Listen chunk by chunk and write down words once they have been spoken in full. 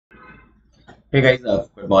Hey guys,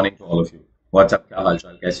 good morning to all of you. What's up? क्या हाल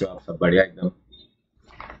चाल कैसे हो आप सब बढ़िया एकदम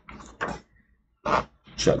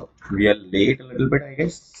चलो we are late a little bit I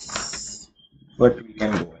guess but we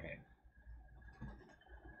can go ahead.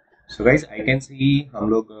 So guys, I can see हम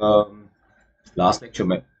लोग last lecture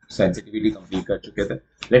में sensitivity complete कर चुके थे.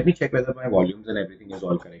 Let me check whether my volumes and everything is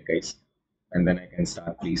all correct guys and then I can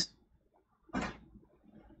start please.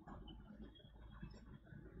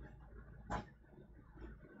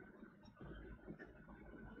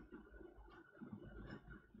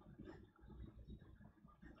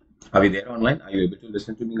 Are we there online? Are you able to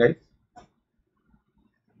listen to me guys?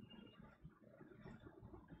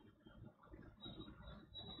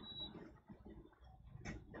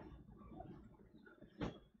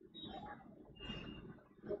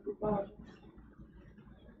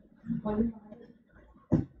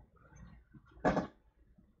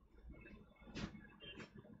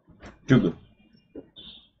 Too good.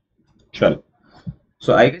 चलो.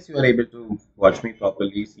 So I guess you are able to watch me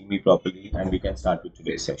properly, see me properly, and we can start with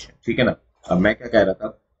today's session. ठीक है ना? अब मैं क्या कह रहा था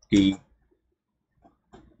कि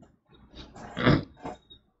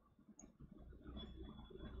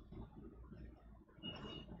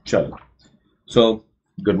चलो. So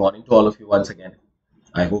good morning to all of you once again.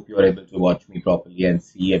 I hope you are able to watch me properly and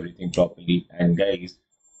see everything properly. And guys,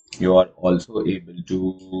 you are also able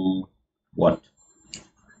to what?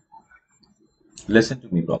 Listen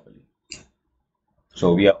to me properly.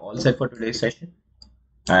 So we are all set for today's session.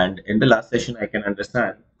 And in the last session, I can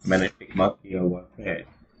understand मैंने tick mark किया हुआ है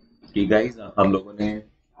कि guys हम लोगों ने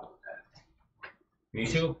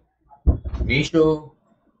Meesho Meesho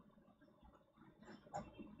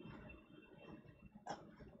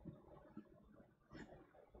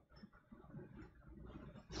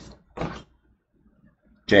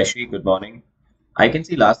Jayashree good morning. I can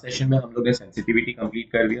see last session में हम लोग ने सेंसिटिविटी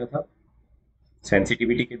कंप्लीट कर लिया था.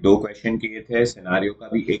 सेंसिटिविटी के दो क्वेश्चन किए थे, सिनारियो का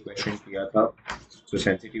भी एक क्वेश्चन किया था. सो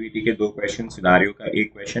सेंसिटिविटी के दो क्वेश्चन, सिनारियो का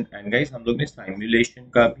एक क्वेश्चन एंड गाइस हम लोग ने सिमुलेशन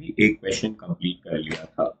का भी एक क्वेश्चन कंप्लीट कर लिया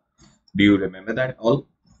था. Do you remember that all?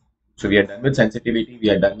 So we are done with sensitivity, we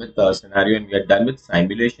are done with scenario and we are done with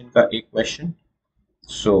simulation का एक question.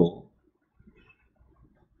 So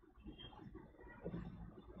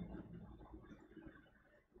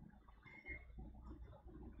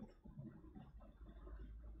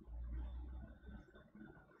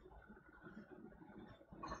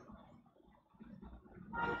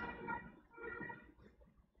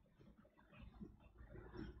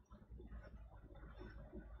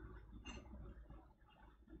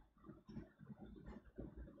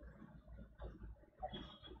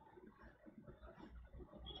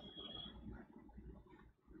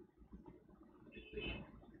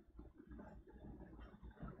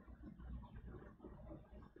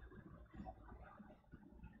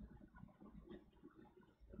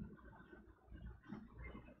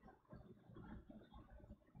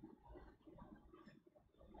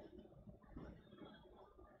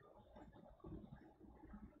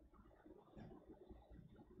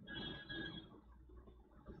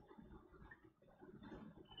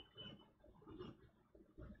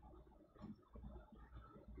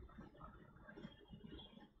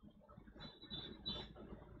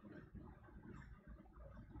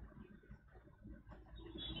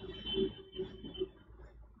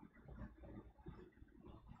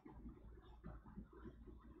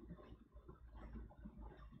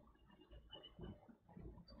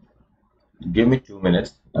give me 2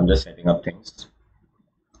 minutes. I'm just setting up things.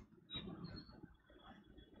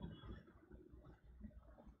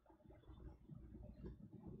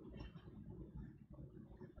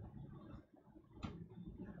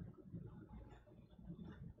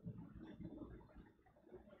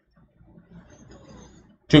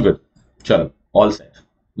 Too good. Chalo, all set.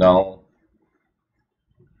 Now,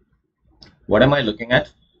 what am I looking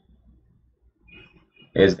at?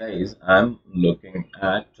 Is guys, I'm looking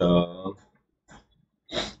at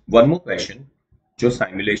one more question जो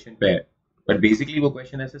simulation पे है. But basically वो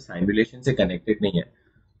question ऐसे simulation से connected नहीं है.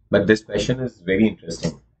 But this question is very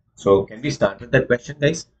interesting. So can we start with that question,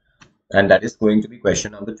 guys? And that is going to be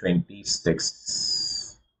question number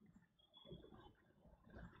 26.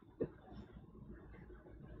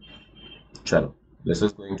 Chalo, this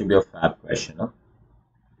is going to be a fab question. Huh?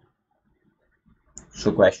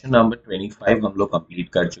 So question number 25 हम लोग complete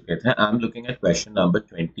कर चुके थे. I'm looking at question number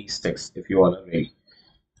 26 if you all are ready.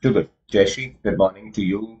 Too good. Jayashree, good morning to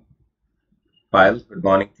you. Payal, good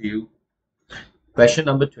morning to you. Question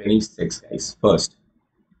number 26, guys. First,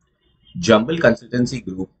 Jumble Consultancy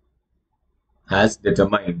Group has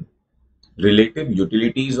determined relative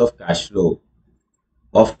utilities of cash flow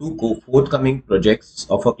of two forthcoming projects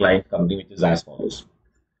of a client company, which is as follows.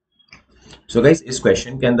 So guys इस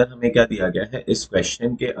question के अंदर हमें क्या दिया गया है, इस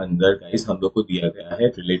question के अंदर गाइस हम लोग को दिया गया है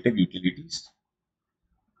relative utilities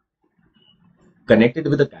connected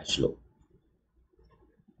with the cash flow.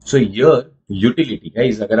 So your utility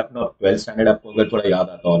guys, अगर अपना 12th स्टैंडर्ड आपको अगर थोड़ा याद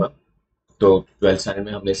आता हो ना, तो 12th स्टैंडर्ड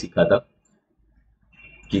में हमने सीखा था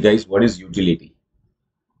कि guys what is utility.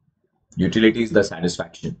 Utility is the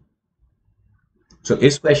satisfaction. सो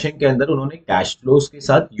इस क्वेश्चन के अंदर उन्होंने कैश फ्लोज के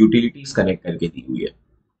साथ यूटिलिटीज कनेक्ट करके दी हुई है.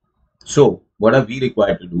 So what are we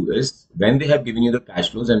required to do is, when they have given you the cash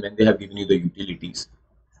flows and when they have given you the utilities,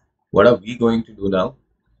 what are we going to do now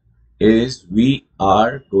is we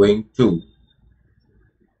are going to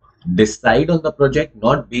decide on the project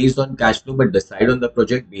not based on cash flow but decide on the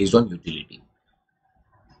project based on utility.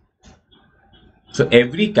 So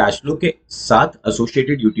every cash flow के साथ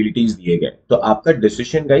associated utilities दिए गए, तो आपका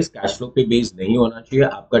decision guys cash flow पे based नहीं होना चाहिए,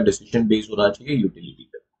 आपका decision based होना चाहिए utility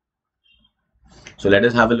पे. So let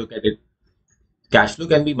us have a look at it. Cash flow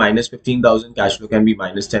can be minus 15,000, cash flow can be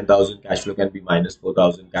minus 10,000, cash flow can be minus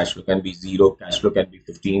 4,000, cash flow can be 0, cash flow can be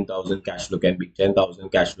 15,000, cash flow can be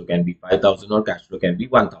 10,000, cash flow can be 5,000 or cash flow can be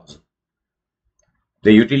 1,000.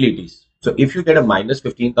 The utilities. So if you get a minus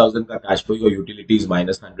 15,000 ka cash flow, your utility is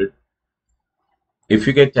minus 100. If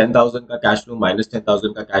you get 10,000 ka cash flow, minus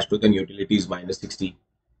 10,000 ka cash flow, then utility is minus 60.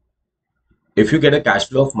 If you get a cash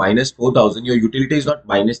flow of minus 4,000, your utility is not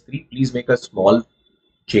minus 3. Please make a small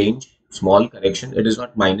change. Small correction, it is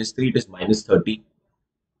not minus 3, it is minus 30.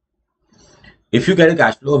 If you get a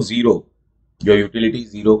cash flow of 0, your utility is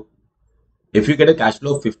 0. If you get a cash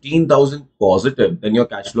flow of 15,000 positive, then your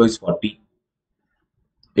cash flow is 40.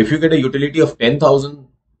 If you get a utility of 10,000,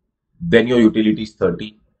 then your utility is 30.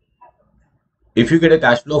 If you get a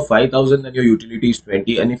cash flow of 5,000, then your utility is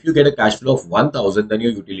 20. And if you get a cash flow of 1,000, then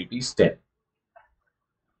your utility is 10.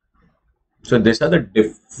 So these are the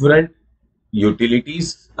different utilities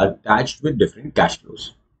attached with different cash flows.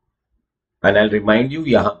 And I'll remind you,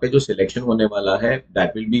 यहाँ पे जो selection होने वाला है,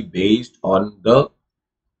 that will be based on the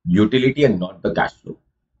utility and not the cash flow.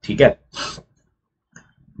 ठीक है?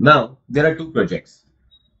 Now there are two projects.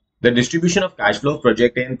 The distribution of cash flow of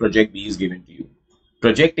project A and project B is given to you.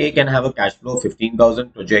 Project A can have a cash flow of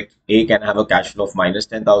 15,000. Project A can have a cash flow of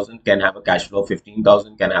minus 10,000. Can have a cash flow of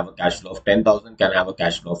 15,000. Can have a cash flow of 10,000. Can have a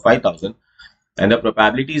cash flow of 5,000. And the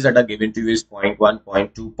probabilities that are given to you is 0.1,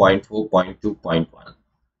 0.2, 0.4, 0.2, 0.1.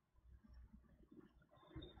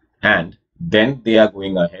 And then they are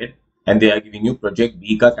going ahead and they are giving you project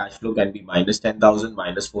B ka cash flow can be minus 10,000,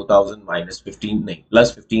 minus 4,000, minus 15, nahin,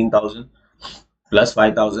 plus 15,000, plus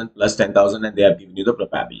 5,000, plus 10,000, and they have given you the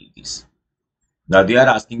probabilities. Now they are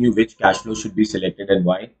asking you which cash flow should be selected and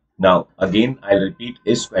why. Now again I'll repeat,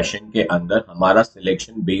 इस question के अंदर हमारा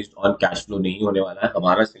selection based on cash flow नहीं होने वाला है,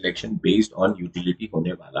 हमारा selection based on utility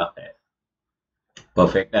होने वाला है.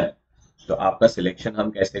 Perfect है? तो आपका selection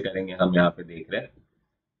हम कैसे करेंगे, हम यहाँ पे देख रहे हैं.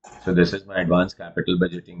 So this is my advanced capital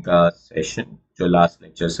budgeting का session जो last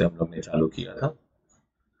lecture से हम लोग ने चालू किया था,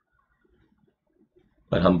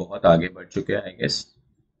 पर हम बहुत आगे बढ़ चुके हैं I guess.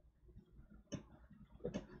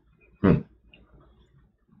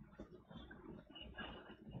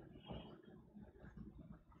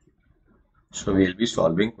 So we'll be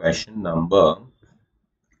solving question number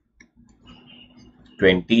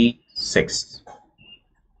 26.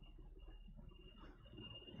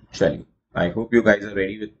 Chali, I hope you guys are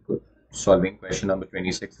ready with solving question number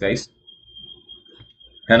 26, guys.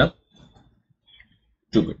 है ना?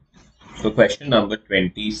 Too good. So question number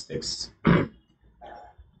 26.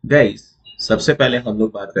 Guys, सबसे पहले हम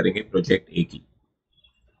लोग बात करेंगे project A की.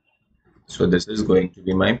 So this is going to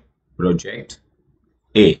be my project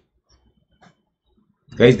A.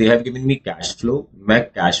 Guys, they have given me cash flow. मैं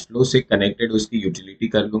cash flow से connected उसकी utility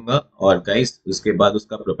कर लूंगा और guys उसके बाद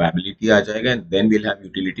उसका probability आ जाएगा and then we'll have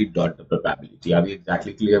utility dot the probability. Are we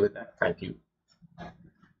exactly clear with that? Thank you.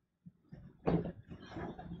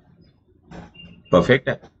 Perfect.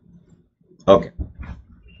 Okay.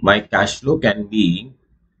 My cash flow can be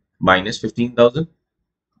minus 15,000.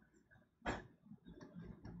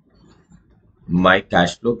 My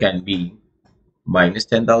cash flow can be minus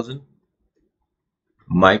 10,000.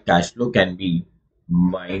 My cash flow can be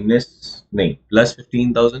plus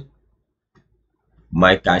 15,000.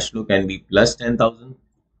 My cash flow can be plus 10,000.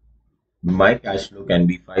 My cash flow can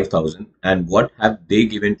be 5,000. And what have they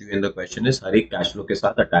given to you in the question is हर एक cash flow के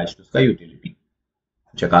साथ attached उसका utility.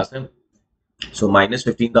 चकास है. So minus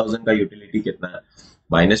 15,000 का utility कितना है?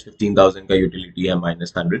 Minus 15,000 का utility है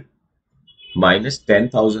minus 100. Minus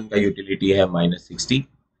 10,000 का utility है minus 60.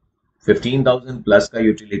 15,000 plus का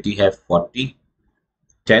utility है 40.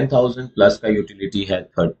 10,000 plus का utility है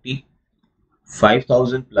 30.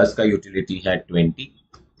 5,000 plus का utility है 20.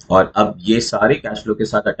 और अब ये सारे कैश फ्लो के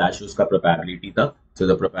साथ अटैच उसका प्रोबेबिलिटी था. So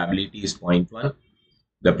the probability is 0.1,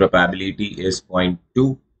 the probability is 0.2,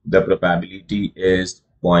 the probability is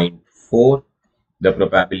 0.4, the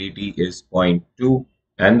probability is 0.2,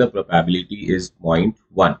 and the probability is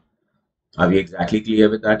 0.1. Are we exactly clear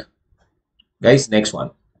with that? Guys, next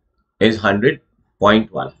one is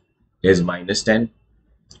 100.1 is minus 10,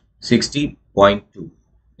 60.2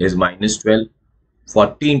 is minus 12,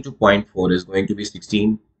 40 into 0.4 is going to be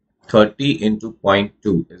 16, 30 into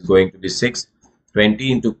 0.2 is going to be 6,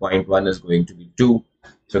 20 into 0.1 is going to be 2.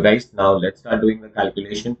 So guys, now let's start doing the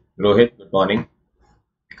calculation. Rohit, good morning.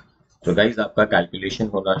 So guys, आपका calculation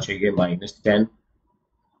होना चाहिए -10,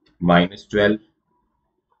 -12,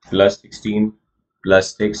 +16,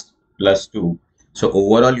 +6, +2. So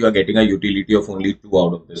overall, you are getting a utility of only 2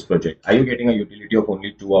 out of this project. Are you getting a utility of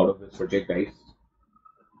only 2 out of this project, guys?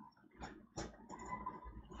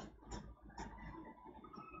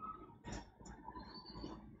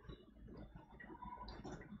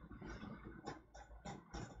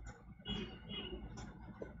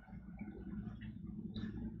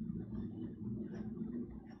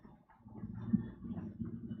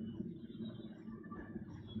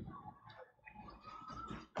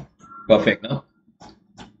 Perfect, no?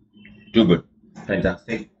 Too good.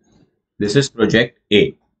 Fantastic. This is project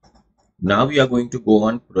A. Now we are going to go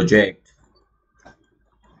on project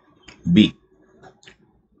B.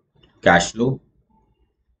 Cash flow,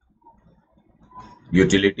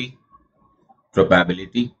 utility,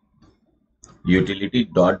 probability, utility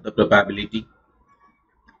dot the probability.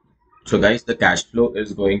 So guys, the cash flow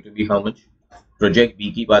is going to be how much? Project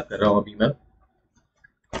B की बात कर रहा हूँ अभी मैं.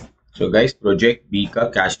 So guys, project B का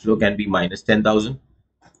cash flow can be -10,000.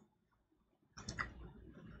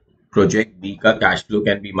 Project B का cash flow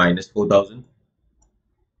can be -4,000.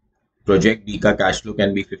 Project B का cash flow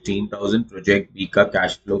can be 15,000. Project B का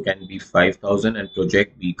cash flow can be 5,000 and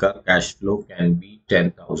project B का cash flow can be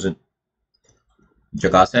 10,000.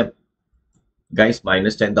 जकास है guys,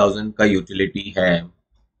 -10,000 का utility है,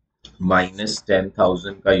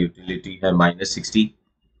 -10,000 का utility है -60,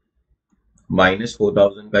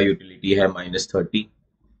 -4,000 का utility है -30,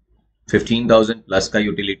 15,000 प्लस का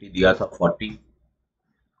यूटिलिटी दिया था 40,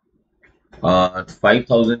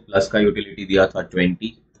 5,000 प्लस का यूटिलिटी दिया था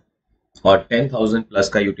 20 और 10,000 प्लस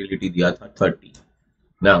का यूटिलिटी दिया था 30.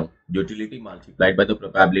 Now, utility multiplied by the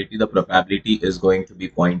probability is going to be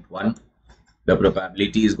 0.1, the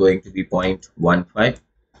probability is going to be 0.15,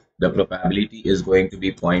 the probability is going to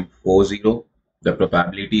be 0.40, the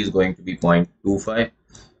probability is going to be 0.25,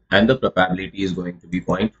 and the probability is going to be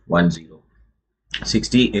 0.10.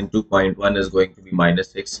 60 into 0.1 is going to be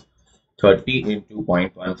 -6, 30 into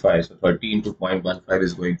 0.15, so 30 into 0.15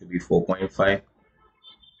 is going to be 4.5,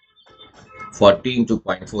 40 into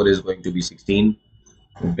 0.4 is going to be 16,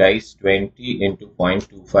 guys, 20 into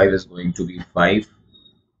 0.25 is going to be 5,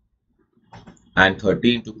 and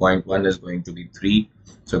 30 into 0.1 is going to be 3.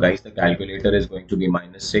 So guys, the calculator is going to be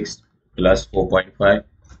 -6 plus 4.5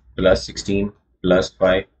 plus 16 plus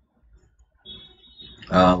 5.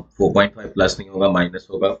 4.5 plus नहीं होगा, minus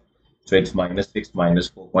होगा. So it's -6 minus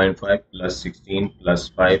 4.5 plus 16 plus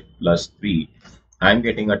 5 plus 3. I'm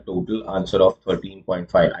getting a total answer of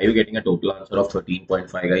 13.5. Are you getting a total answer of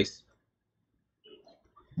 13.5, guys?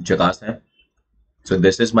 जकास है. So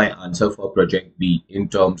this is my answer for project B in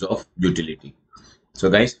terms of utility. So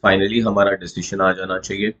guys, finally हमारा decision आ जाना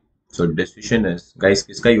चाहिए. So decision is, guys,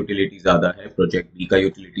 किसका utility ज़्यादा है? project B का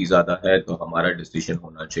utility ज़्यादा है, तो हमारा decision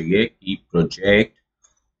होना चाहिए कि project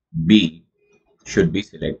B should be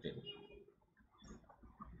selected.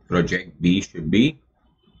 Project B should be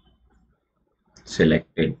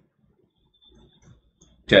selected.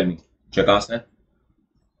 Tell me, चकास है.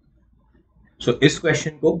 So इस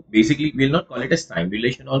question को basically we'll not call it a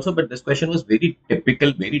simulation also, but this question was very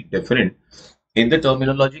typical, very different in the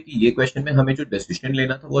terminology कि ये question में हमें जो decision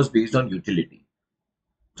लेना था was based on utility.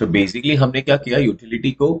 So basically हमने क्या किया,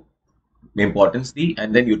 utility को importance the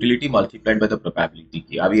and then utility multiplied by the probability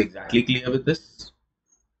की. Are we exactly clear with this?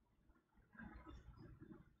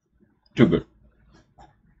 Too good.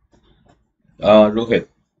 Rohit,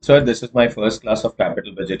 sir, this is my first class of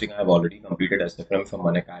capital budgeting. I have already completed SFM from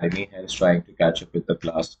an academy, hence trying to catch up with the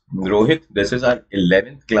class. Rohit, this is our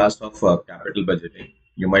 11th class of capital budgeting.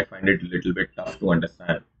 You might find it a little bit tough to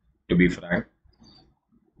understand, to be frank,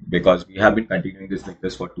 because we have been continuing this like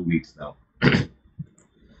this for 2 weeks now.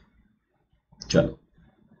 Chalo.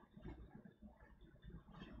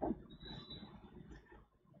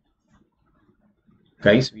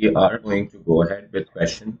 Guys, we are going to go ahead with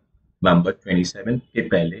question number 27 के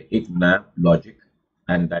पहले एक नया logic,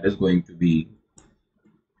 and that is going to be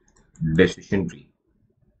decision tree.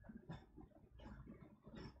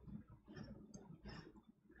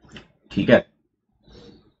 ठीक है.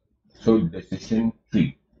 So decision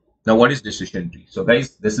tree. Now what is decision tree? So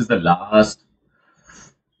guys, this is the last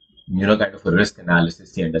kind of a risk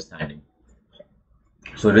analysis की understanding.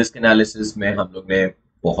 So risk analysis में हम लोग ने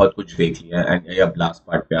बहुत कुछ देख लिया है, एंड ये अब लास्ट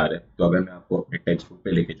पार्ट पे आ रहे हैं. तो अगर मैं आपको अपने टेक्स्ट बुक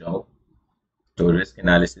पे लेके जाऊँ, तो रिस्क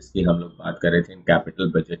एनालिसिस की हम लोग बात कर रहे थे इन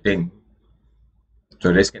कैपिटल बजटिंग.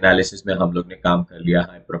 तो रिस्क एनालिसिस में हम लोग ने काम कर लिया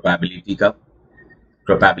है प्रोबेबिलिटी का.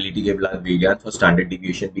 प्रोबेबिलिटी के बाद वेरिएंस और स्टैंडर्ड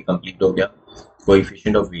डिविएशन भी कंप्लीट हो गया,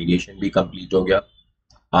 कोएफिशिएंट ऑफ वेरिएशन भी कंप्लीट हो गया,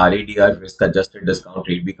 आरएडीआर रिस्क एडजस्टेड डिस्काउंट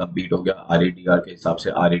रेट भी कंप्लीट हो गया. आरएडीआर के हिसाब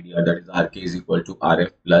से आरएडीआर that is R K is equal to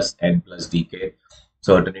RF plus N plus DK.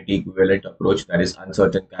 Certainty equivalent approach, that is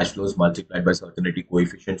uncertain cash flows multiplied by certainty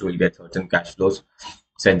coefficients will get certain cash flows.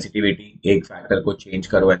 Sensitivity, एक factor को change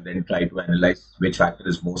करो and then try to analyze which factor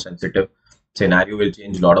is more sensitive. Scenario will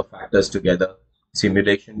change lot of factors together.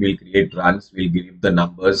 Simulation will create runs, will give the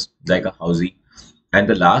numbers like a housey.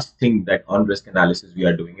 And the last thing that on risk analysis we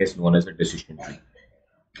are doing is known as a decision tree.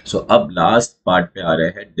 So अब last part पे आ रहे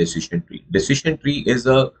हैं decision tree. Decision tree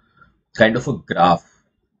is a kind of a graph.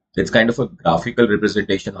 It's kind of a graphical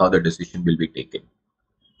representation how the decision will be taken.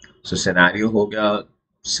 So scenario हो गया,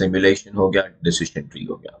 simulation हो गया, decision tree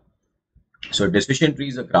हो गया. So decision tree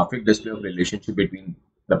is a graphic display of relationship between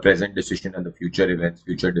the present decision and the future events,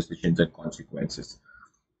 future decisions and consequences.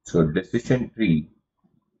 So decision tree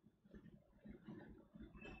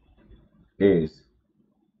is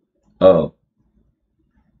a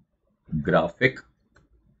graphic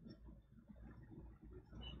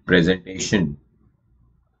presentation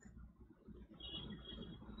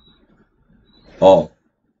of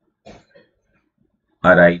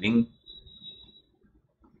arriving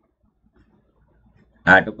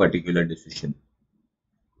at a particular decision.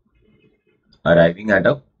 Arriving at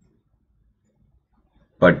a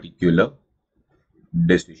particular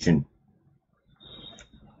decision.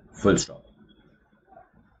 Full stop.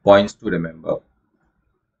 Points to remember.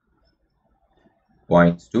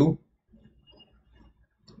 Points to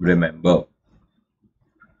remember.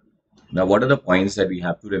 Now, what are the points that we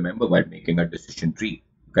have to remember while making a decision tree?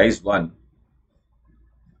 Guys, one,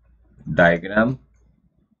 diagram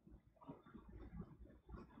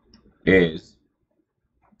is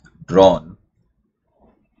drawn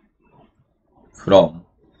from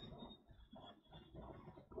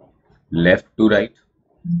left to right.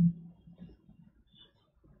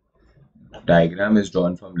 Diagram is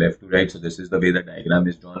drawn from left to right. So this is the way the diagram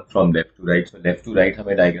is drawn from left to right. So left to right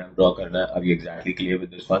हमें diagram draw करना है. Are we exactly clear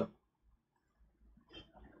with this one?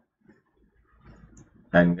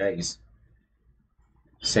 And guys,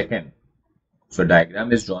 second, so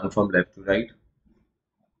diagram is drawn from left to right.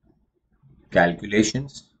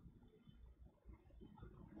 Calculations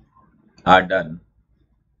are done.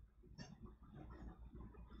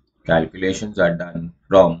 Calculations are done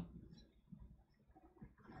from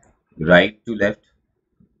right to left.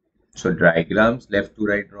 So diagrams left to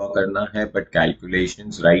right draw करना है, but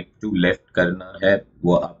calculations right to left करना है.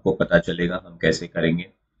 वो आपको पता चलेगा हम कैसे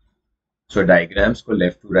करेंगे. So diagrams को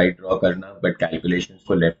left to right draw करना, but calculations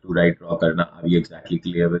को left to right draw करना. Are we exactly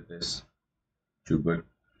clear with this? Too good.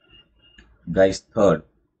 Guys, third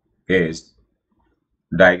is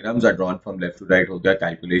diagrams are drawn from left to right हो गया,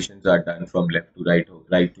 calculations are done from left to right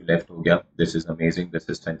to left हो गया. This is amazing. This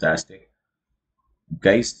is fantastic.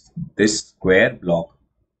 Guys, this square block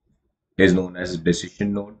is known as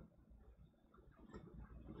decision node.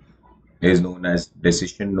 Is known as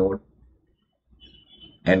decision node.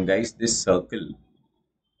 And guys, this circle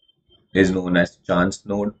is known as chance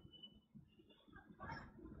node.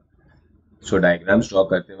 So diagrams draw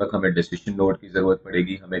करते वक्त हमें decision node की जरूरत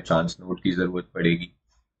पड़ेगी, हमें chance node की जरूरत पड़ेगी.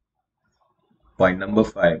 Point number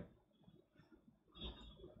 5.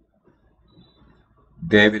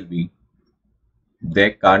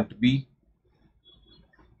 There can't be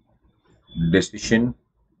decision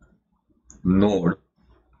node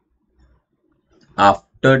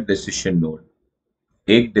after decision node.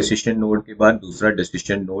 एक decision node के बाद दूसरा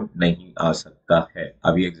decision node नहीं आ सकता है.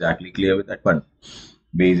 Are we exactly clear with that one?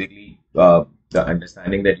 Basically, the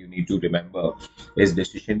understanding that you need to remember is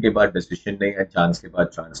decision के बाद decision नहीं and chance के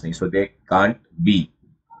बाद chance नहीं. So there can't be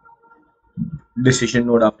decision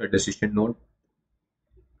node after decision node.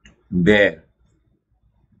 There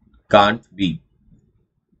can't be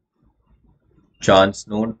chance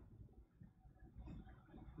node.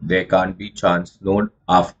 There can't be chance node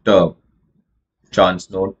after chance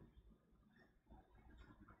node.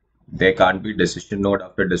 There can't be decision node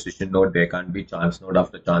after decision node. There can't be chance node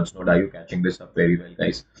after chance node. Are you catching this up very well,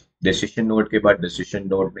 guys? Decision node के बाद decision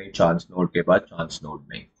node नहीं, chance node के बाद chance node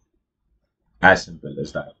नहीं. As simple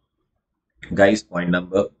as that. Guys, point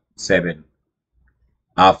number 7.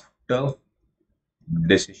 After after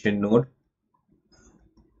decision node,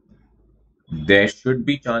 there should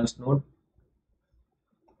be chance node.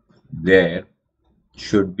 There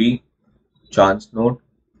should be chance node,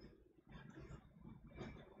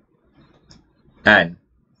 and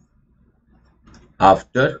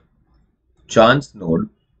after chance node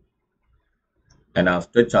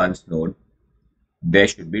there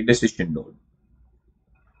should be decision node.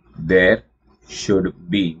 There should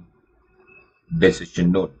be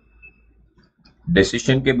decision node.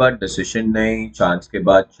 Decision के बाद decision नहीं, chance के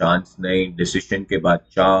बाद chance नहीं, decision के बाद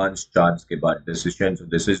chance, chance के बाद decision. So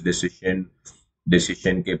this is decision.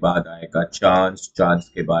 Decision के बाद आएगा चांस, चांस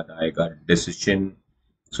के बाद आएगा डिसीजन.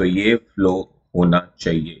 सो ये फ्लो होना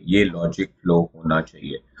चाहिए, ये लॉजिक फ्लो होना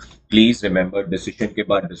चाहिए. प्लीज रिमेंबर, डिसीजन के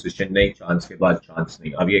बाद डिसीजन नहीं, चांस के बाद चांस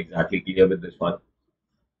नहीं. अब ये exactly clear with this one?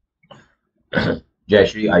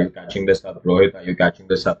 Jayashri, are you catching this up? Rohit, are you catching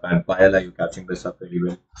this up? And Payal, are you catching this up very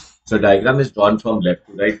well? So diagram is drawn from left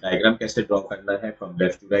to right. Diagram कैसे draw करना है? From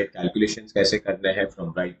left to right. Calculations कैसे करने हैं?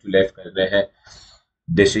 From right to left करने हैं.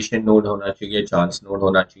 Decision node होना चाहिए, chance node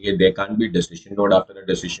होना चाहिए. There can't be decision node after a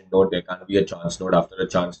decision node. There can't be a chance node after a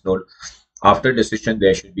chance node. After decision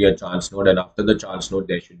there should be a chance node, and after the chance node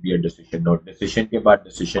there should be a decision node. Decision के बाद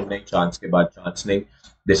decision नहीं, chance के बाद chance नहीं,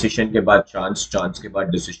 decision के बाद chance, chance के बाद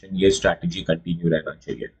decision. ये strategy continue रहना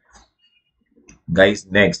चाहिए. Guys,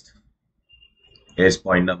 next is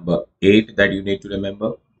point number 8 that you need to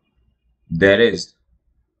remember. There is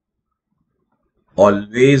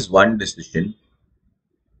always one decision,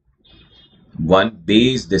 one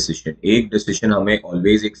base decision. एक decision हमें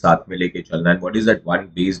always एक साथ में लेके चलना है. What is that one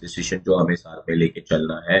base decision जो हमें साथ में लेके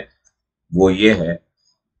चलना है? वो ये है,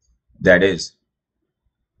 that is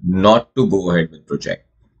not to go ahead with project.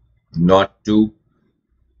 Not to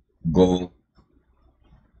go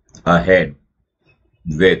ahead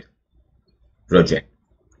with project.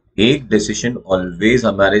 एक decision always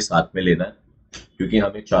हमारे साथ में लेना है, क्योंकि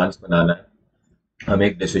हमें chance बनाना है. हमें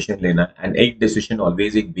एक डिसीजन लेना है, एंड एक डिसीजन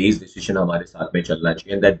ऑलवेज एक बेस डिसीजन हमारे साथ में चलना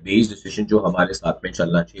चाहिए. एंड दैट बेस डिसीजन जो हमारे साथ में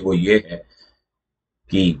चलना चाहिए वो ये है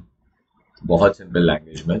कि, बहुत सिंपल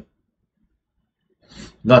लैंग्वेज में,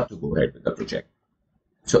 not to go ahead with the project.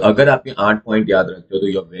 सो अगर आप ये 8 पॉइंट याद रखते हो तो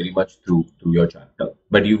you are very much through your chapter.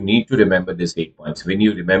 But you need to remember this 8 points. When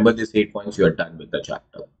you remember this 8 points you are done with the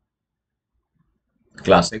chapter.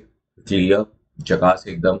 Classic, clear, झकास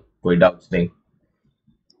एकदम, कोई डाउट्स नहीं.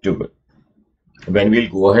 To good. When we'll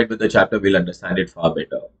go ahead with the chapter, we'll understand it far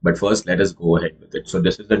better. But first, let us go ahead with it. So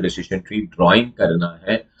this is the decision tree. Drawing करना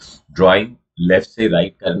है, drawing left से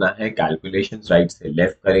right करना है, calculations right से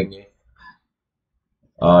left करेंगे.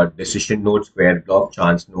 Decision node square block,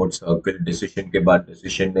 chance node circle. Decision के बाद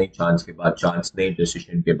decision नहीं, chance के बाद chance नहीं,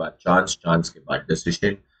 decision के बाद chance, chance के बाद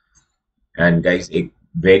decision. And guys, एक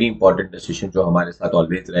वेरी इंपॉर्टेंट डिसीजन जो हमारे साथ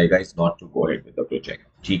ऑलवेज रहेगा is not to go ahead with the project.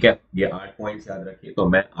 ठीक है, ये 8 पॉइंट्स याद रखिए, तो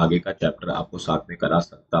मैं आगे का चैप्टर आपको साथ में करा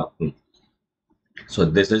सकता हूं. So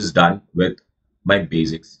this is done with my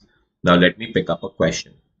basics. Now let me pick up a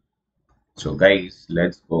question. So guys,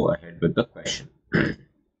 let's go ahead with the question.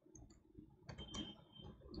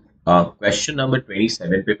 Question number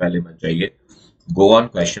 27 पे पहले मत जाइए. Go on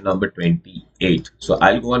question number 28. So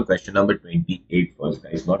I'll go on question number 28 first,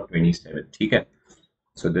 guys, not 27. ठीक है.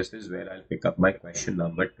 So this is where I'll pick up my question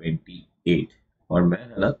number 28. और मैं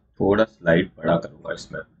है ना थोड़ा स्लाइड बड़ा करूंगा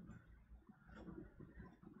इसमें.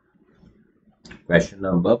 Question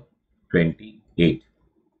number 28.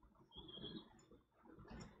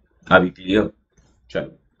 अभी क्लियर?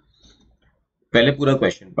 चलो पहले पूरा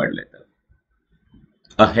क्वेश्चन पढ़ लेते हैं.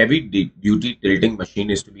 A heavy-duty tilting machine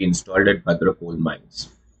is to be installed at Bhadra coal mines.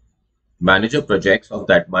 Manager projects of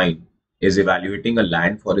that mine is evaluating a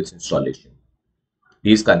land for its installation.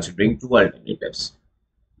 He is considering 2 alternatives.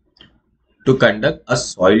 To conduct a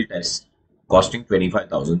soil test costing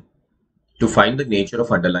 25,000, to find the nature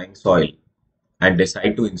of underlying soil and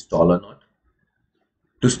decide to install or not,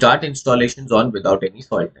 to start installations on without any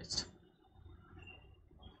soil test.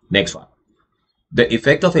 Next one. The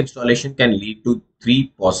effect of installation can lead to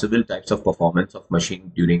 3 possible types of performance of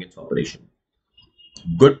machine during its operation.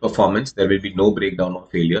 Good performance, there will be no breakdown or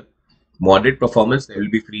failure. Moderate performance, there will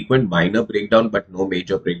be frequent minor breakdown but no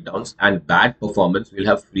major breakdowns. And bad performance will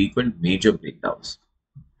have frequent major breakdowns.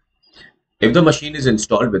 If the machine is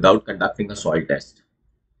installed without conducting a soil test,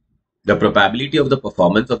 the probability of the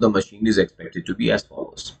performance of the machine is expected to be as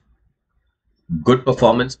follows. Good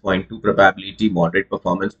performance, 0.2 probability. Moderate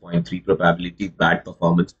performance, 0.3 probability. Bad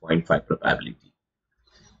performance, 0.5 probability.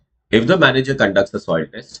 If the manager conducts a soil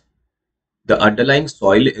test, the underlying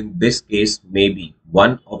soil in this case may be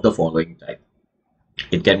one of the following type.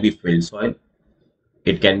 It can be fill soil,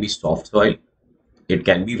 it can be soft soil, It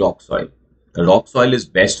can be rock soil. Rock soil is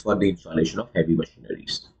best for the installation of heavy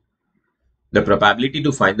machineries. The probability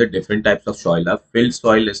to find the different types of soil are: filled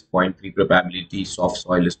soil is 0.3 probability, soft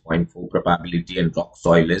soil is 0.4 probability, and rock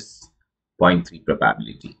soil is 0.3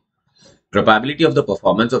 probability. Probability of the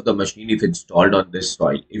performance of the machine if installed on this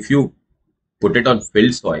soil. If you put it on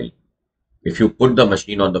filled soil, if you put the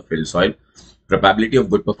machine on the filled soil, probability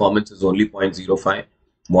of good performance is only 0.05,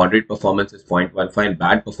 moderate performance is 0.15, and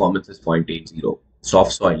bad performance is 0.80.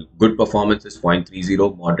 Soft soil, good performance is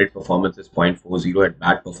 0.30, moderate performance is 0.40, and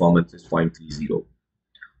bad performance is 0.30.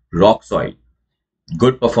 Rock soil,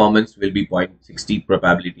 good performance will be 0.60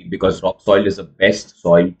 probability because rock soil is the best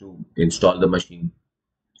soil to install the machine.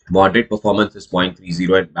 Moderate performance is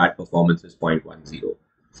 0.30 and bad performance is 0.10.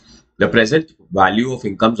 The present value of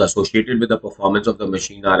incomes associated with the performance of the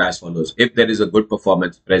machine are as follows. If there is a good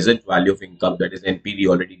performance, present value of income, that is NPV,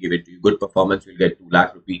 already given to you. Good performance will get 2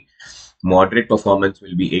 lakh rupee. Moderate performance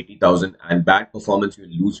will be 80,000 and bad performance will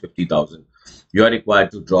lose 50,000. You are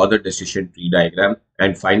required to draw the decision tree diagram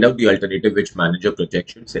and find out the alternative which manager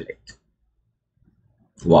project should select.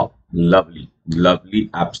 Wow, lovely, lovely,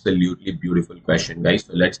 absolutely beautiful question, guys.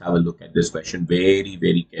 So let's have a look at this question very,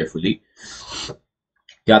 very carefully.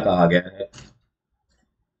 क्या कहा गया है?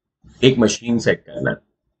 एक machine set करना है.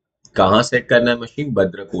 कहाँ set करना है मशीन?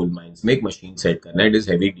 बद्र कोल माइंस में एक मशीन सेट करना है. It is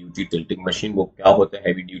heavy duty tilting machine. वो क्या होता है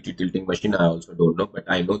heavy duty tilting machine? I also don't know, but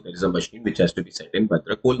I know there is a machine which has to be set in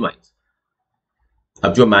Badr coal mines.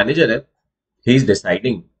 अब जो manager है, he is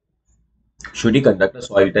deciding should he conduct a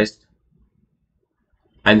soil test,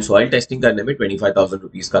 and soil testing करने में 25,000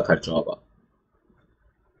 rupees का खर्चा होगा.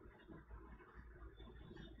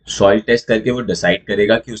 Soil test करके वो डिसाइड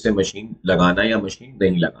करेगा कि उसे मशीन लगाना है या मशीन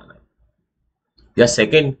नहीं लगाना है. या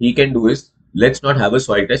second he can do is, let's not have a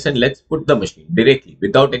soil test and let's put the machine directly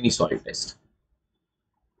without any soil test.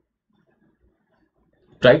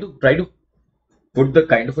 Try to put the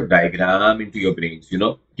kind of a diagram into your brains, you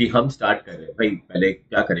know, कि हम start कर रहे हैं भाई. पहले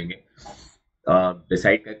क्या करेंगे?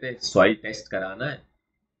 Decide करते हैं सॉइल टेस्ट कराना है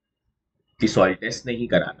कि सॉइल टेस्ट नहीं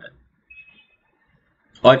कराना है.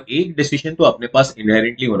 और एक डिसीजन तो अपने पास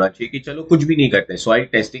इनहेरेंटली होना चाहिए कि चलो कुछ भी नहीं करते, सॉइल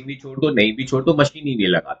टेस्टिंग भी छोड़ दो, नहीं भी छोड़ दो, मशीन ही नहीं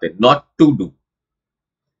लगाते. Not to do.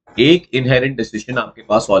 एक इनहेरेंट डिसीजन आपके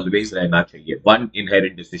पास ऑलवेज रहना चाहिए. One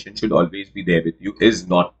inherent decision should always be there with you, is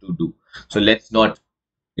not to do. So let's not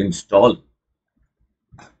install.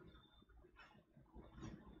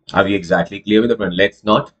 Are we exactly clear with the point? Let's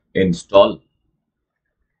not install.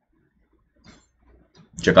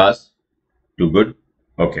 Jakas? Too good?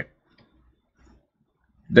 Okay.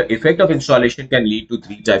 The effect of installation can lead to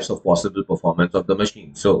 3 types of possible performance of the machine.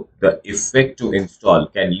 So the effect to install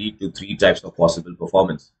can lead to 3 types of possible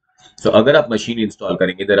performance. So अगर आप machine install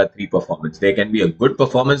करेंगे, there are 3 performance. There can be a good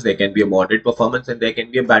performance, there can be a moderate performance, and there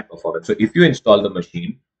can be a bad performance. So if you install the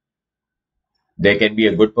machine, there can be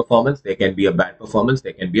a good performance, there can be a bad performance,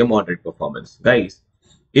 there can be a moderate performance. Guys,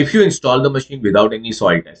 if you install the machine without any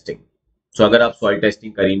soil testing, so अगर आप soil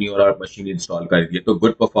testing करी नहीं और आप machine install कर दिए, तो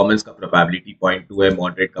good performance का probability 0.2 है,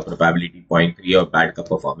 moderate का probability 0.3 है और bad का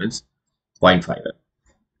performance 0.5 है.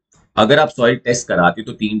 अगर आप soil test कराते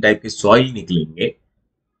तो 3 टाइप के soil निकलेंगे: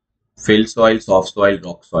 fill soil, soft soil,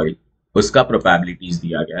 rock soil. उसका प्रोबेबिलिटीज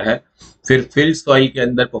दिया गया है. फिर फिल्ड सॉइल के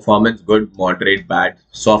अंदर performance good, moderate, bad.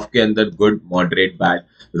 Soft के अंदर गुड, मॉडरेट, बैड.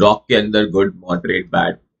 रॉक के अंदर good, moderate,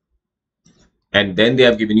 bad. And then they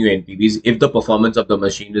have given you NPVs. If the performance of the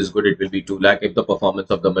machine is good, it will be 2 lakh. If the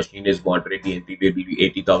performance of the machine is moderate, the NPV will be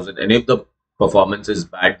 80,000. And if the performance is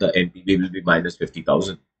bad, the NPV will be minus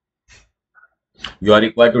 50,000. You are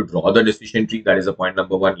required to draw the decision tree. That is the point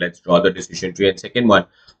number 1. Let's draw the decision tree. And second one,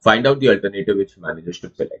 find out the alternative which manager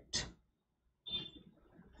should select.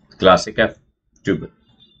 Classic F. Too good.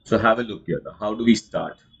 So have a look here. How do we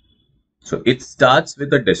start? So it starts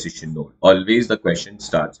with a decision node. Always the question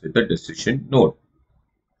starts with a decision node.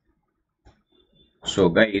 So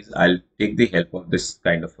guys, I'll take the help of this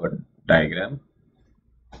kind of a diagram.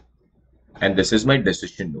 And this is my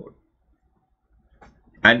decision node.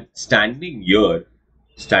 And standing here,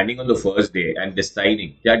 standing on the first day and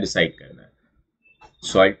deciding, क्या decide करना है?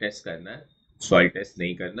 Soil test करना है, soil test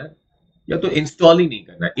नहीं करना है, या तो install ही नहीं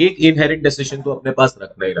करना है. एक inherent decision तो अपने पास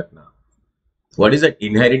रखना ही रखना. What is that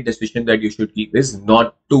inherent decision that you should keep is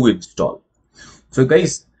not to install. So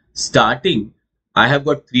guys, starting, I have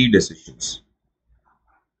got 3 decisions.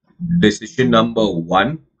 Decision number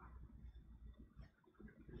 1,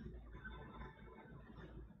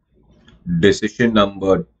 decision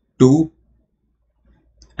number 2,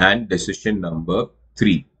 and decision number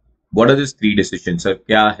 3. What are these 3 decisions? Sir,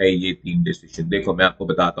 क्या है ये 3 decisions? देखो मैं आपको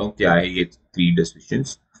बताता हूँ क्या है ये 3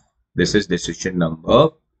 decisions. This is decision number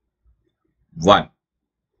 1.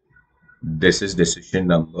 This is decision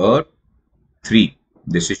number 3,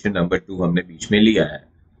 decision number 2 हमने बीच में लिया है।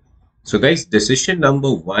 सो गाइस डिसीजन नंबर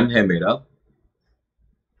 1 है मेरा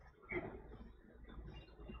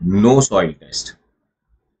no soil test,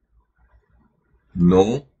 no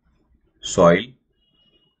soil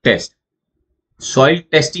test, soil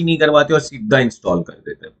test ही नहीं करवाते और सीधा इंस्टॉल कर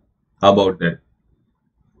देते। How about that?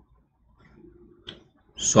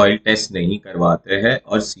 Soil test नहीं करवाते हैं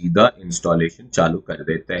और सीधा इंस्टॉलेशन चालू कर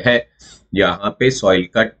देते हैं। यहाँ पे सॉइल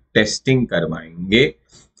का टेस्टिंग करवाएंगे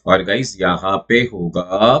और गाइस यहाँ पे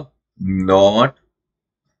होगा नॉट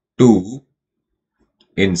टू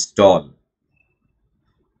इंस्टॉल।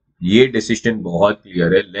 ये डिसीजन बहुत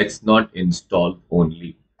क्लियर है, let's not install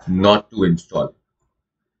only, not to install.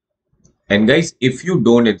 And guys if you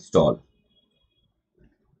don't install,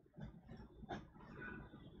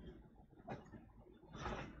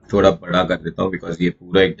 थोड़ा बड़ा कर देता हूं बिकॉज ये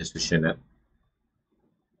पूरा एक डिसीजन है।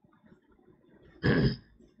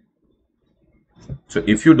 So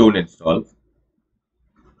if you don't install,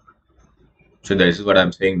 so this is what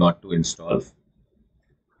I'm saying, not to install,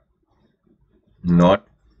 not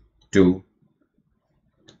to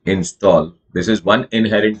install. This is one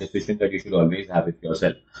inherent decision that you should always have with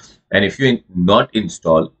yourself. And if you not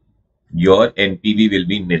install, your NPV will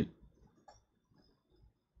be nil.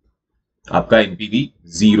 आपका NPV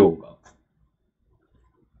 0 होगा।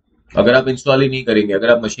 अगर आप install ही नहीं करेंगे, अगर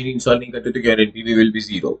आप machine install नहीं करते तो your NPV will be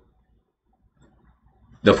 0.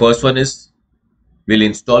 The first one is will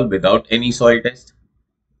install without any soil test.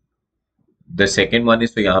 The second one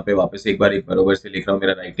is, तो यहाँ पे वापस एक बार एक बरोबर से लिख रहा हूँ,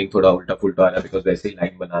 मेरा राइटिंग थोड़ा उल्टा फुल्टा आ रहा है बिकॉज वैसे ही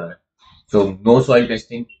लाइन बनाना है। So no soil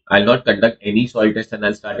testing. I'll not conduct any soil test and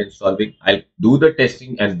I'll start installing. I'll do the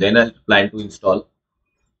testing and then I'll plan to install.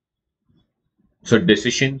 So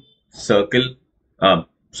decision circle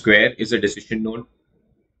square is a decision node.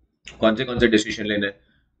 कौन से decision लेना है?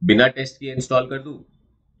 बिना test किए install कर दूं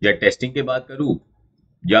या testing के बाद करूं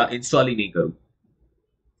या इंस्टॉल ही नहीं करूं?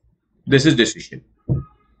 This is decision.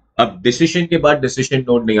 अब डिसीजन के बाद डिसीजन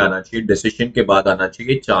नोड नहीं आना चाहिए, डिसीजन के बाद आना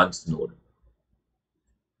चाहिए चांस नोड।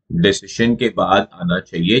 डिसीजन के बाद आना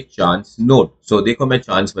चाहिए चांस नोड। सो देखो मैं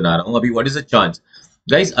चांस बना रहा हूं अभी। What is a chance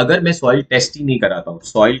guys? अगर मैं सॉइल टेस्ट ही नहीं कराता हूं,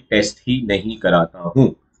 सॉइल टेस्ट ही नहीं कराता हूं,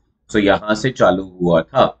 सो यहां से चालू हुआ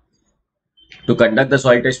था to conduct the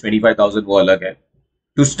soil test 25,000, वो अलग है।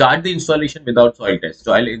 To start the installation without soil test,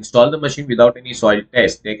 so I'll install the machine without any soil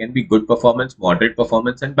test. There can be good performance, moderate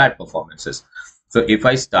performance, and bad performances. So if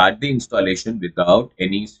I start the installation without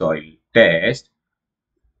any soil test,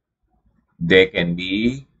 there can be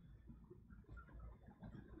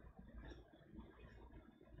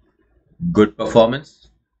good performance.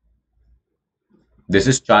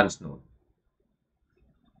 This is chance node.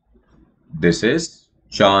 This is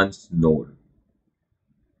chance node.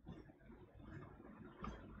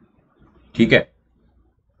 ठीक है,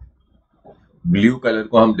 blue colour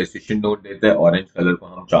को हम decision node देते हैं, orange colour को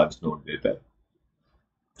हम chance node देते हैं।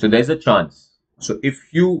 So there's a chance. So if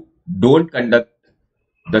you don't conduct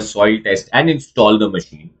the soil test and install the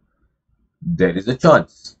machine, there is a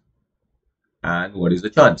chance. And what is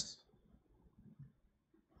the chance?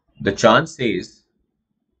 The chance says,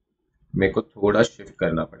 मेरे को थोड़ा shift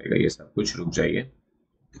करना पड़ेगा, ये सब कुछ रुक जाइए,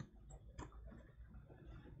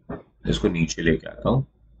 इसको नीचे लेके आता हूं,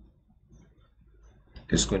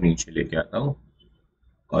 इसको नीचे लेके आता हूं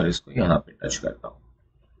और इसको यहां पे टच करता हूं।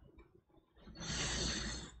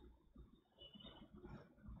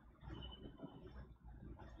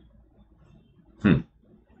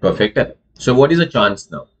 Perfect. So what is a chance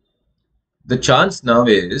now? The chance now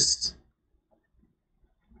is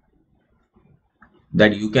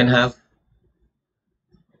that you can have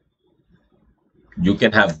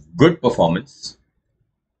good performance,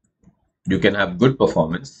 you can have good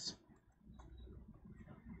performance,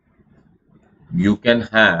 you can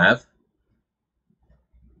have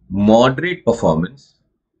moderate performance,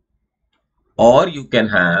 or you can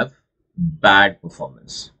have bad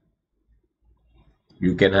performance.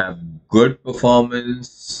 You can have good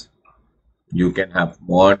performance, you can have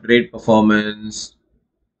moderate performance,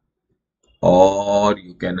 or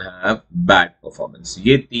you can have bad performance.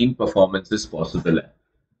 ये 3 performances possible है।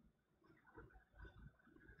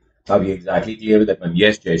 Are we exactly clear with that one?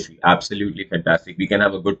 Yes, Jayashree, absolutely fantastic. We can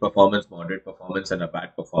have a good performance, moderate performance, and a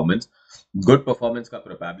bad performance. Good performance का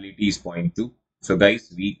probability is 0.2. So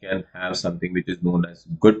guys, we can have something which is known as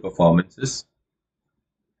good performances,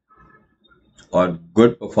 or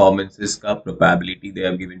good performances का probability they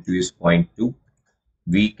have given to you is 0.2.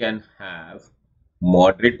 We can have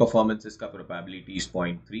moderate performances का probability is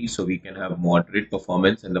 0.3. So we can have moderate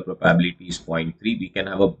performance and the probability is 0.3. We can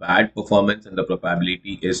have a bad performance and the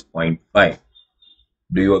probability is 0.5.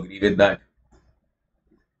 Do you agree with that?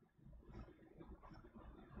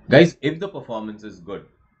 Guys, if the performance is good,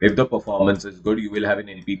 you will have an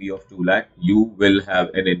NPV of 2 lakh. You will have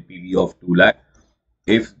an NPV of 2 lakh.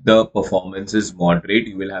 If the performance is moderate,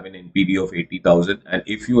 you will have an NPV of 80,000. And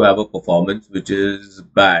if you have a performance which is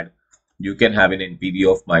bad, you can have an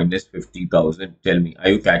NPV of minus 50,000. Tell me, are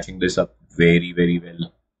you catching this up very, very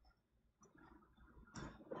well?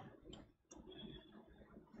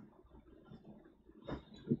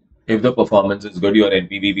 If the performance is good, your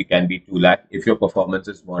NPV can be 2 lakh. If your performance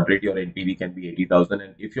is moderate, your NPV can be 80,000.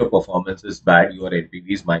 And if your performance is bad, your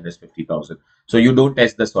NPV is minus 50,000. So you don't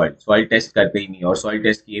test the soil. Soil test करते ही नहीं, और soil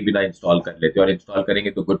test किए बिना install कर लेते, और install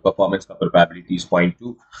करेंगे तो good performance का probability is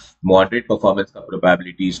 0.2, moderate performance का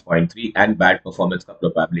probability is 0.3, and bad performance का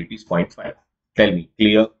probability is 0.5. Tell me,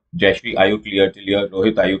 clear? Jayashree, are you clear till here?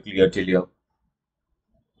 Rohit, are you clear till here?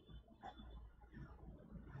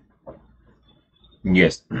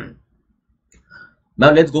 Yes.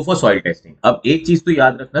 Now let's go for soil testing. अब एक चीज तो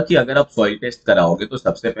याद रखना कि अगर आप सॉइल टेस्ट कराओगे तो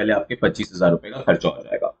सबसे पहले आपके 25,000 रुपए का खर्चा हो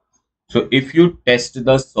जाएगा. So if you test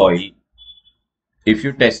the soil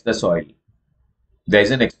there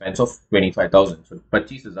is an expense of 25,000. सो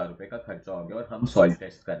 25,000 रुपए का खर्चा हो गया और हम सॉइल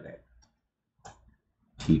टेस्ट कर रहे हैं.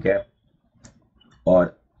 ठीक है.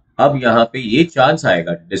 और अब यहाँ पे ये चांस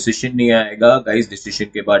आएगा, डिसीजन नहीं आएगा गाइस. डिसीजन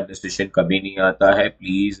के बाद डिसीजन कभी नहीं आता है.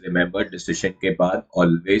 प्लीज रिमेंबर, डिसीजन के बाद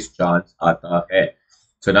ऑलवेज चांस आता है.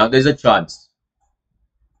 So now there's a chance.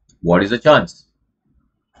 What is the chance?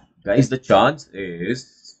 Guys, the chance is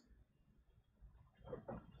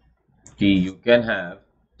you can have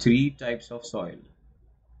 3 types of soil.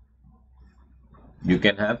 You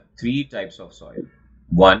can have 3 types of soil.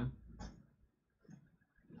 1,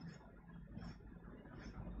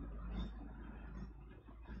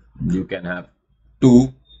 you can have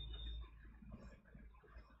 2,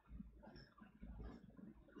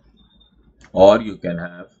 or you can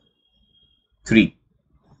have 3.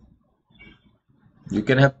 You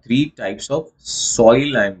can have 3 types of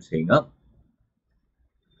soil, I am saying.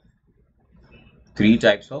 3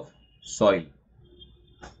 types of soil.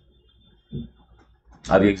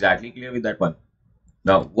 Are you exactly clear with that one?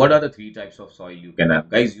 Now, what are the 3 types of soil you can have?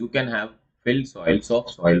 Guys, you can have fill soil,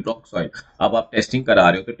 soft soil, rock soil. अब आप testing करा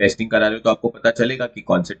रहे हो तो आपको पता चलेगा कि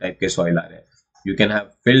कौन से टाइप के सॉइल आ रहे हैं. You can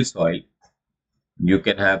have fill soil, you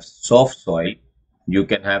can have soft soil, you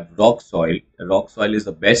can have rock soil. Rock soil is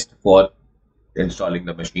the best for installing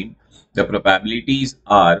the machine. The probabilities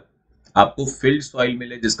are, आपको filled soil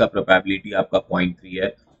मिले जिसका probability आपका 0.3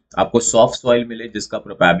 है, आपको soft soil मिले जिसका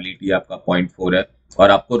probability आपका 0.4 है,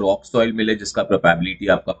 और आपको rock soil मिले जिसका probability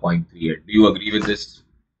आपका 0.3 है. Do you agree with this?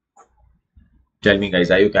 Tell me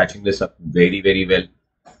guys, are you catching this up very, very well?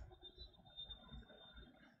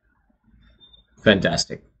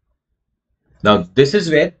 Fantastic. Now this is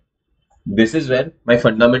where my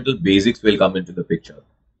fundamental basics will come into the picture.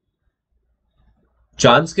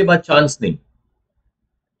 Chance के बाद chance नहीं,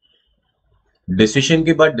 decision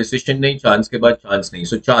के बाद decision नहीं, chance के बाद chance नहीं.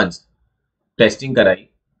 सो chance testing कराई,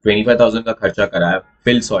 25,000 का खर्चा कराया,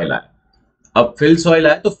 फिल सॉइल आया. अब फिल सॉइल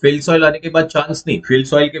आया तो फिल सॉइल आने के बाद चांस नहीं. फिल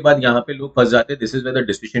सॉइल के बाद यहाँ पे लोग फंस जाते हैं. This is where the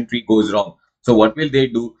decision tree goes wrong. So what will they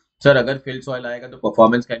do? Sir अगर फिल सॉइल आएगा तो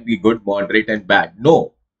performance can be good, moderate and bad.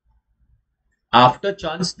 No, after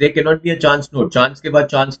chance there cannot be a chance node. Chance के बाद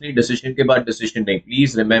chance नहीं, decision के बाद decision नहीं.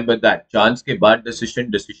 Please remember that. Chance के बाद डिसीजन,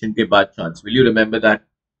 डिसीजन के बाद chance. Will you remember that?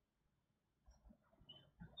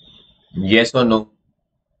 Yes और नो?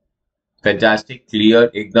 फैंटास्टिक,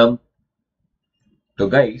 क्लियर एकदम. तो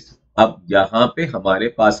गाइस अब यहां पे हमारे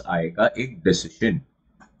पास आएगा एक डिसीजन.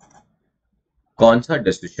 कौन सा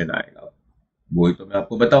डिसीजन आएगा वही तो मैं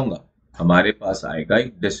आपको बताऊंगा. हमारे पास आएगा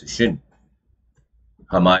एक डिसीजन.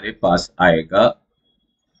 हमारे पास आएगा,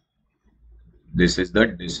 this is the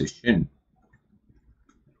decision,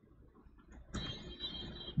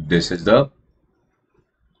 this is the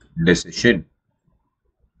decision,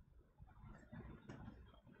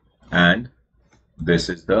 and this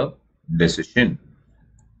is the decision.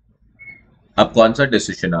 अब कौन सा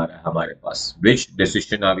डिसीजन आ रहा है हमारे पास? विच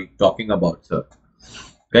decision are we talking about sir?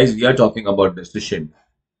 Guys we are talking about decision.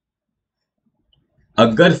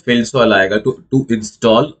 अगर फिल सॉइल आएगा तो टू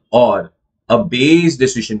इंस्टॉल और a base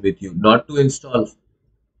decision with you, not to install.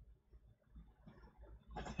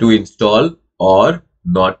 To install or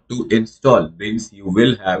not to install means you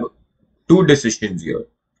will have 2 decisions here.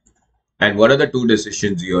 And what are the 2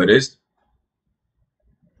 decisions here is,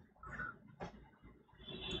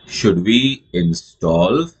 should we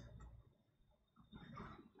install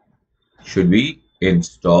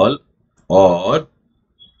or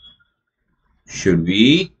should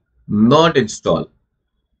we not install?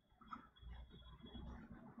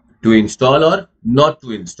 To install or not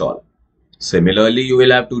to install. Similarly, you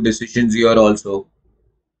will have two decisions here also.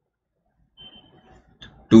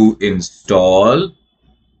 To install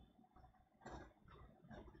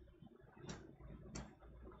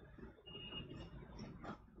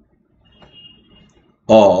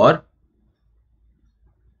or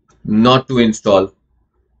not to install.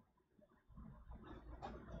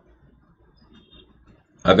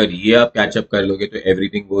 अगर ये आप catch up कर लोगे तो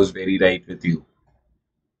everything goes very right with you.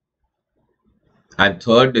 And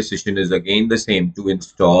third decision is again the same, to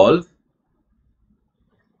install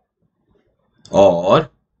or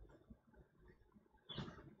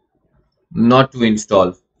not to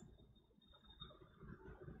install.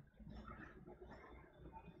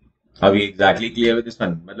 अब ये exactly clear with this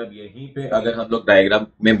one, मतलब यहीं पे अगर हम लोग डायग्राम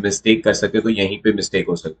में मिस्टेक कर सकते तो यहीं पे मिस्टेक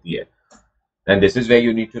हो सकती है. And this is where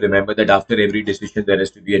you need to remember that after every decision there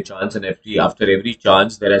has to be a chance, and after every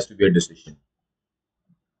chance there has to be a decision.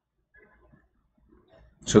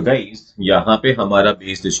 So guys, यहाँ पे हमारा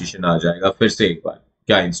base decision आ जाएगा. फिर से एक बार,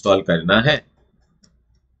 क्या install करना है?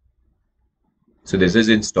 So this is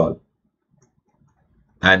install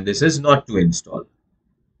and this is not to install.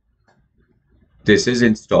 This is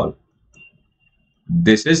install.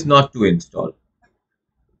 This is not to install.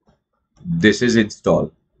 This is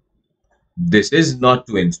install. This is not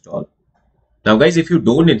to install. Now guys, if you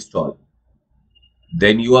don't install,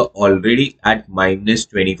 then you are already at minus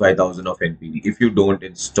 25,000 of NPV. If you don't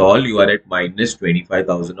install, you are at minus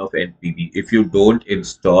 25,000 of NPV. If you don't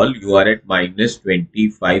install, you are at minus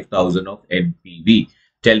 25,000 of NPV.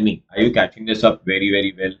 Tell me, are you catching this up very,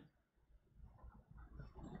 very well?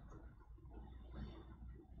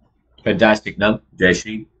 Fantastic ना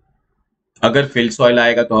जयश्री. अगर fill soil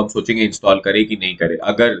आएगा तो हम सोचेंगे install करे कि नहीं करे.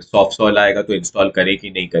 अगर सॉफ्ट सॉइल आएगा तो इंस्टॉल करे कि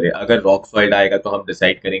नहीं करे. अगर रॉक सॉइल आएगा तो हम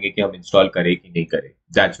डिसाइड करेंगे कि हम इंस्टॉल करे कि नहीं करे.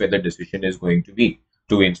 That's where the decision is going to be,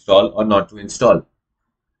 to install और not to install.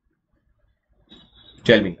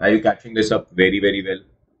 Tell me, are you catching this up very very well?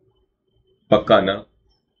 पक्का ना?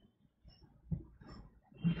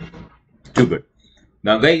 Too good.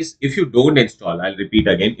 Now guys, if you don't install, I'll repeat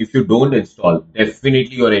again, if you don't install,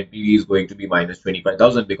 definitely your NPV is going to be minus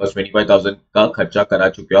 25,000 because 25,000 का खर्चा करा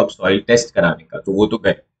चुके हो आप soil test कराने का, तो वो तो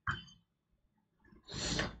गए.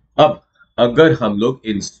 अब अगर हम लोग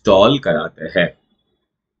इंस्टॉल कराते हैं,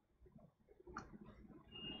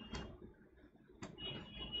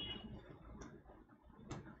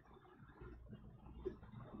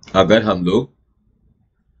 अगर हम लोग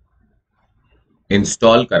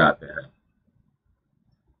इंस्टॉल कराते हैं,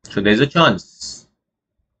 so there's a chance.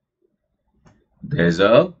 There's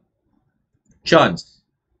a chance.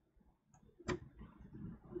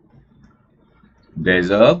 There's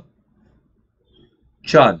a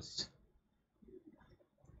chance.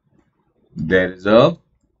 There is a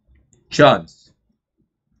chance.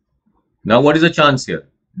 Now what is the chance here?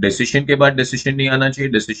 Decision के बाद decision नहीं आना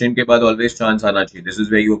चाहिए. Decision के बाद always chance आना चाहिए. This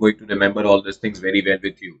is where you are going to remember all these things very well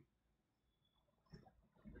with you.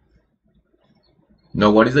 Now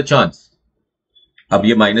what is the chance? अब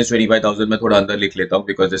ये minus 25,000 मैं थोड़ा अंदर लिख लेता हूँ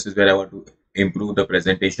because this is where I want to improve the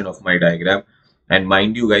presentation of my diagram. And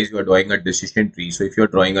mind you guys, you are drawing a decision tree. So if you are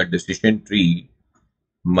drawing a decision tree,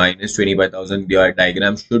 minus 25,000, your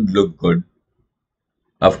diagram should look good.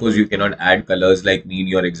 Of course, you cannot add colors like me in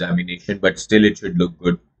your examination, but still it should look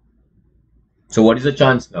good. So what is the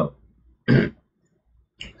chance now?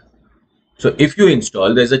 So if you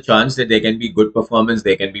install, there's a chance that there can be good performance,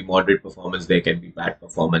 there can be moderate performance, there can be bad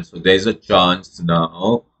performance. So there's a chance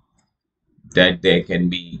now that there can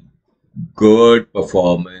be good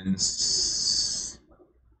performance,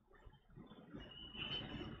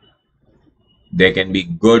 there can be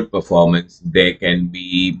good performance, there can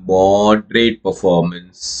be moderate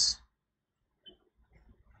performance,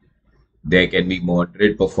 there can be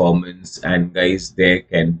moderate performance, and guys, there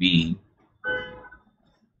can be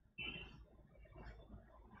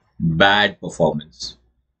bad performance,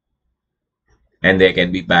 and there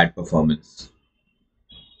can be bad performance.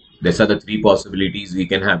 These are the three possibilities we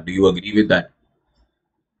can have. Do you agree with that?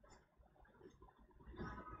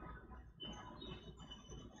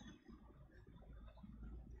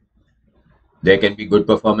 There can be good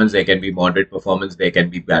performance, there can be moderate performance, there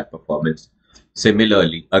can be bad performance.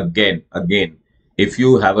 Similarly, again, if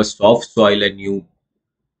you have a soft soil and you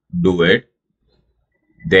do it,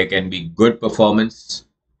 there can be good performance,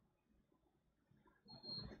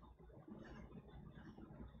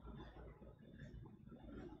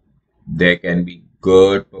 there can be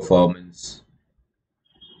good performance,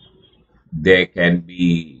 there can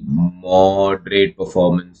be moderate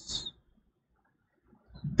performance,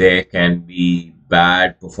 there can be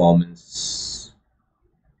bad performance.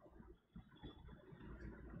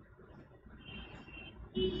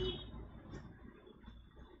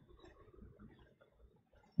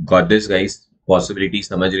 Got this, guys? Possibility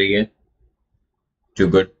समझ रही है? Too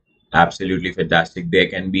good. Absolutely fantastic. There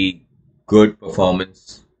can be good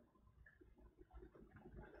performance.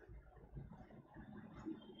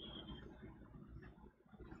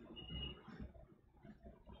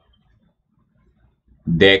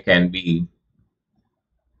 There can be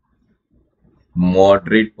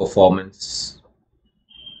moderate performance.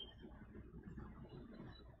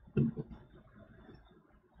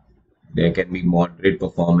 There can be moderate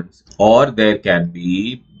performance, or there can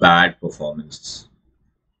be bad performance,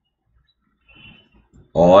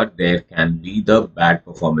 or there can be the bad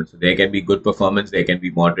performance. So there can be good performance, there can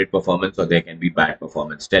be moderate performance, or there can be bad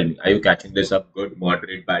performance. Tell me, are you catching this up? Good,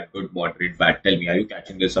 moderate, bad, good, moderate, bad. Tell me, are you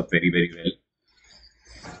catching this up very, very well?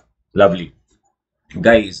 Lovely.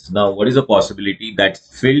 Guys, now what is a possibility that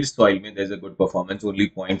filled soil mein there's a good performance, only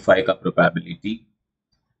 0.5 ka probability.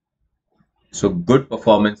 So good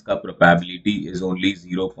performance ka probability is only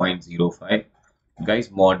 0.05. Guys,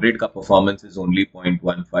 moderate ka performance is only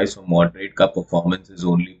 0.15. So moderate ka performance is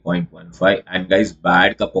only 0.15. And guys,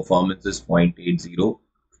 bad ka performance is 0.80.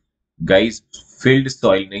 Guys, filled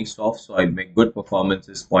soil nahi, soft soil mein good performance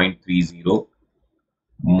is 0.30.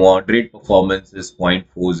 Moderate performance is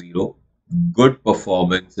 0.40. Good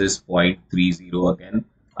performance is 0.30 again.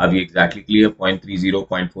 Are we exactly clear? 0.30,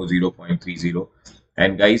 0.40, 0.30.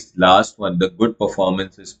 And guys, last one, the good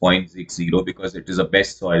performance is 0.60 because it is a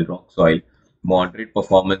best soil, rock soil. Moderate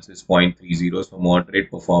performance is 0.30, so moderate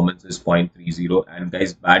performance is 0.30. And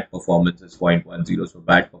guys, bad performance is 0.10, so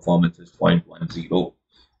bad performance is 0.10.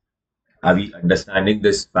 Are we understanding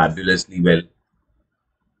this fabulously well?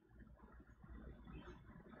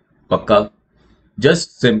 पक्का? Just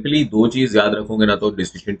simply दो चीज याद रखोगे ना तो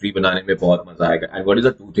decision tree बनाने में बहुत मजा आएगा. And what is the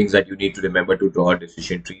two things that you need to remember to draw a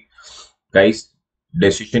decision tree? Guys,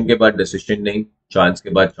 decision के बाद डिसीजन नहीं, चांस के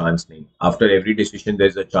बाद चांस नहीं. After every decision there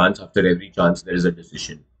is a chance, after every chance there is a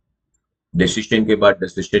decision. Decision के बाद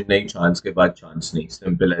decision नहीं, chance के बाद चांस नहीं.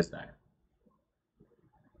 Simple as that.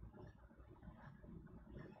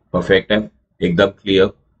 परफेक्ट है, एकदम clear,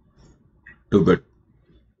 to good.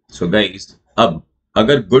 So guys, अब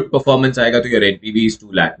अगर गुड परफॉर्मेंस आएगा तो your NPV is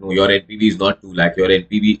 2 lakh. No, your NPV is not 2 lakh, your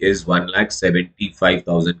NPV is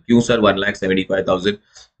 1,75,000. क्यों सर 1,75,000?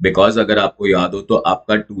 बिकॉज अगर आपको याद हो तो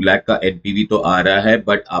आपका 2 लाख का एनपीवी तो आ रहा है,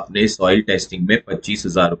 बट आपने सॉइल टेस्टिंग में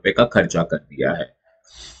 25,000 रुपए का खर्चा कर दिया है.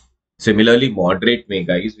 Similarly, moderate में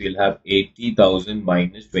guys, we'll have 80,000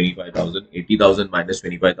 minus 25,000. 80,000 minus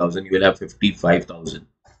 25,000, you will have 55,000.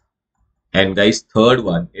 And guys, third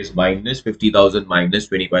one is minus 50,000 minus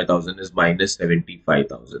 25,000 is minus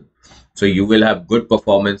 75,000. So you will have good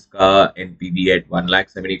performance ka NPV at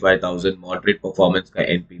 1,75,000, moderate performance ka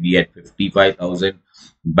NPV at 55,000,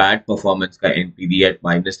 bad performance ka NPV at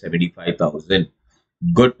minus 75,000.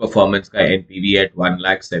 Good performance का NPV at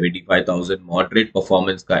 1,75,000, moderate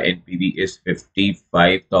performance का NPV is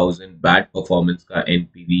 55,000, bad performance का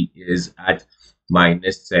NPV is at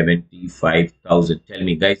minus 75,000. Tell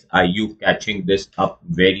me guys, are you catching this up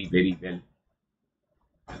very, very well?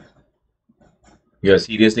 You're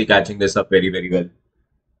seriously catching this up very, very well.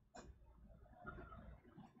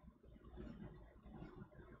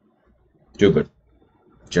 Too good.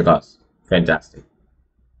 Chakas. Fantastic.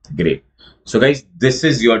 Great. So guys, this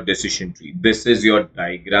is your decision tree. This is your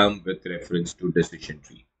diagram with reference to decision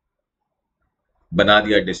tree. बना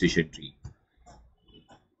दिया decision tree.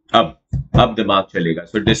 अब दिमाग चलेगा.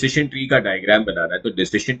 So decision tree का diagram बनाना है तो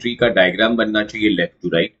decision tree का diagram बनना चाहिए left to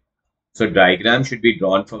right. So diagram should be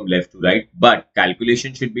drawn from left to right, but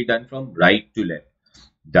calculation should be done from right to left.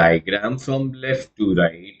 Diagram from left to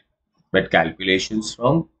right, but calculations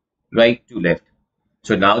from right to left.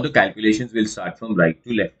 So now the calculations will start from right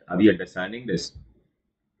to left. Are we understanding this?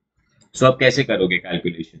 So अब कैसे करोगे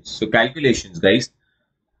calculations? So calculations guys,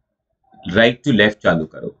 right to left चालू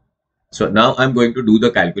करो. So now I'm going to do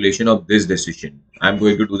the calculation of this decision. I'm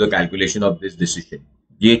going to do the calculation of this decision.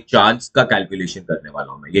 ये chance का calculation करने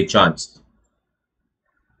वाला हूं मैं. ये चांस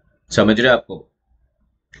समझ रहे आपको?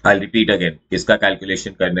 I'll repeat again. किसका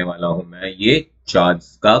कैलकुलेशन करने वाला हूं मैं? ये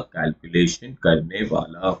चांस का कैलकुलेशन करने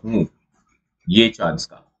वाला हूं. ये चांस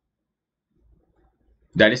का.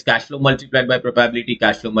 That is cash flow multiplied by probability,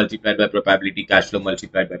 cash flow multiplied by probability, cash flow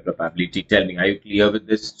multiplied by probability. Tell me, are you clear with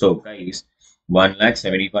this? So guys,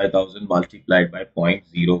 1,75,000 multiplied by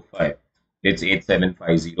 0.05. It's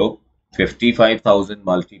 8,750. 55,000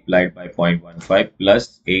 multiplied by 0.15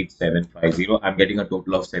 plus 8,750. I'm getting a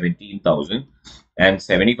total of 17,000. And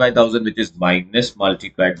 75,000, which is minus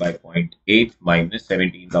multiplied by 0.8 minus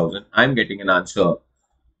 17,000. I'm getting an answer.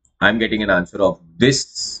 I'm getting an answer of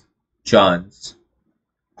this chance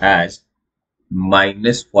as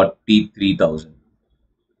 -43,000.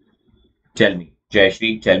 Tell me,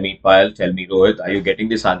 Jayashri, tell me, Payal, tell me, Rohit, are you getting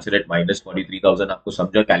this answer at -43,000? आपको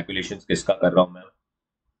समझा calculations किसका कर रहा हूं मैं?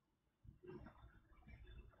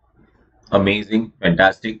 Amazing,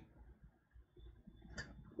 fantastic.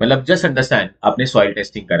 मतलब just understand, आपने soil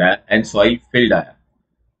testing करा है एंड सॉइल फिल्ड आया.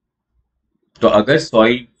 तो अगर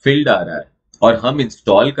सॉइल फील्ड आ रहा है और हम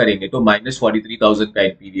इंस्टॉल करेंगे तो -43,000 का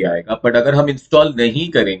एनपीवी आएगा. बट अगर हम इंस्टॉल नहीं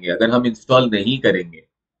करेंगे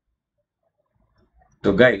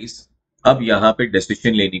तो गाइस अब यहां पे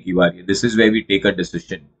डिसीजन लेने की बारी है. This is where we take a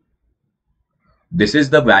decision. This is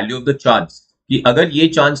the value of the chance कि अगर ये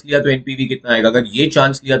चांस लिया तो एनपीवी कितना आएगा, अगर ये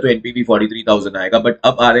चांस लिया तो एनपीवी 43,000 आएगा. बट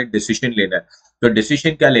अब आ रहे डिसीजन लेना है. तो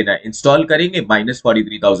डिसीजन क्या लेना है? इंस्टॉल करेंगे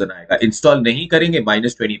 -43,000 आएगा, इंस्टॉल नहीं करेंगे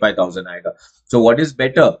 -25,000 आएगा. So what is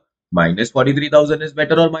better? -43,000 is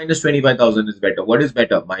better or -25,000 is better? What is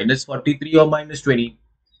better, -43 or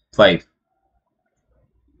 -25?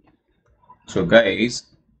 So guys,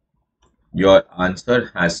 your answer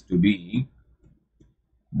has to be,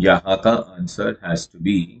 यहाँ का answer has to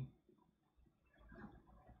be,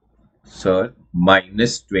 sir,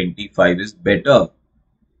 -25 is better.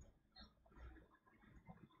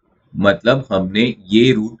 मतलब हमने ये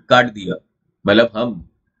रूट काट दिया. मतलब हम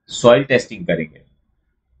सॉइल टेस्टिंग करेंगे.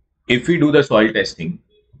 If we do the soil testing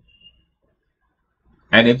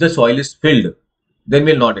and if the soil is filled, then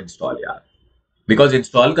we'll not install यार. बिकॉज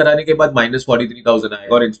इंस्टॉल कराने के बाद -43,000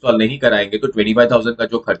 आएगा और इंस्टॉल नहीं कराएंगे तो 25,000 का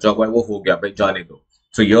जो खर्चा हुआ है वो हो गया भाई, जाने दो.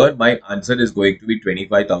 So here my answer is going to be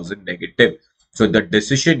 25,000 negative. So the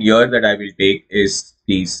decision here that I will take is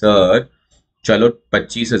कि सर चलो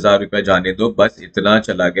 25,000 रुपया जाने दो, बस इतना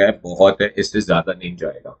चला गया है, बहुत है, इससे ज्यादा नहीं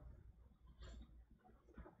जाएगा.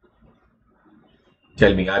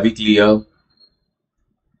 Tell me, are we clear?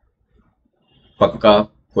 पक्का,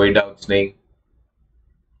 कोई डाउट्स नहीं?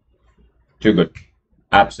 Too good.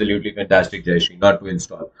 Absolutely fantastic, Jayashri. Not to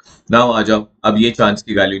install. Now आ जाओ, अब ये चांस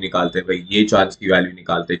की वैल्यू निकालते हैं भाई, ये चांस की वैल्यू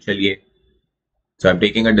निकालते हैं. चलिए. So I'm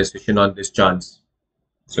taking a decision on this chance.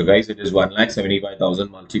 So guys, it is 1,75,000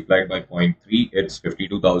 multiplied by 0.3. It's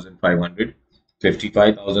 52,500.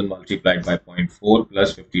 55,000 multiplied by 0.4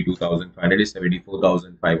 plus 52,500 is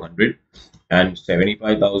 74,500. And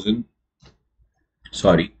 75,000,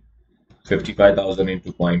 sorry, 55,000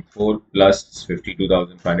 into 0.4 plus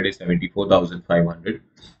 52,500 is 74,500.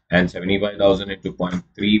 And 75,000 into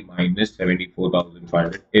 0.3 minus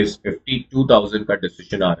 74,500 is 52,000 का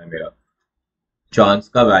decision आ रहा है मेरा. Chance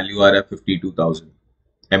का value आ रहा है 52,000.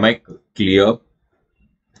 Am I clear?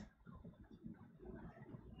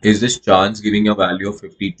 Is this chance giving a value of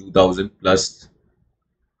 52,000 plus?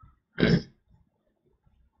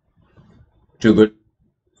 Too good.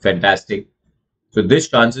 Fantastic. So this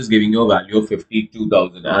chance is giving you a value of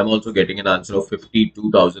 52,000. I am also getting an answer of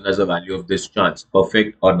 52,000 as a value of this chance.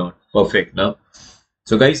 Perfect or not? Perfect now.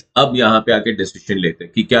 So guys, अब यहाँ पे आके decision लेते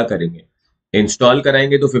हैं कि क्या करेंगे. Install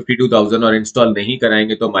कराएंगे तो 52,000 और इंस्टॉल नहीं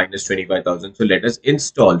कराएंगे तो -25,000. So let us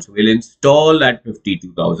install. So we'll install at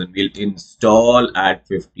 52,000. We'll install at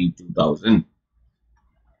 52,000.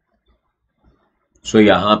 So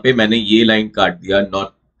यहाँ पे मैंने ये लाइन काट दिया,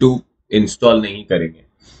 not to install नहीं करेंगे.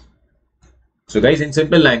 So guys, in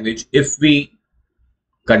simple language, if we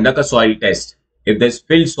conduct a soil test, if there's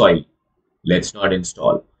filled soil, let's not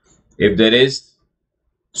install. If there is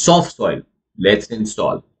soft soil, let's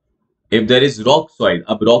install. If there is rock soil,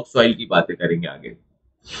 अब rock soil की बातें करेंगे आगे.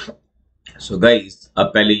 So guys,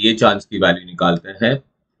 अब पहले ये chance की value निकालते हैं.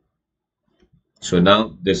 So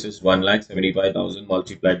now this is 1,75,000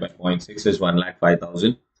 multiplied by 0.6 is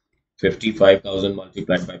 1,05,000. 55,000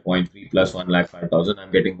 multiplied by 0.3 plus 1,05,000.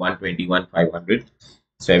 I'm getting 121,500.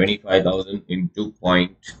 75,000 into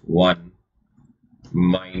 0.1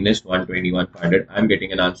 minus 121,500. I'm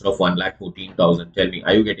getting an answer of 1,14,000. Tell me,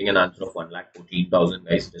 are you getting an answer of 1,14,000,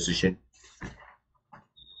 guys? Decision.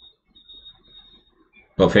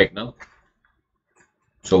 Perfect now.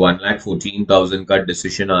 So 1,14,000 का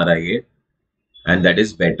decision आ रहा है ये, and that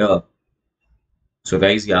is better. So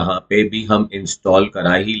guys, यहाँ पे भी हम install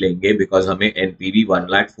करा ही लेंगे बिकॉज हमें एनपीवी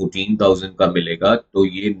 1,14,000 का मिलेगा, तो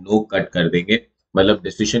ये नो कट कर देंगे. मतलब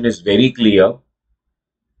decision is very clear.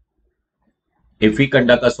 If we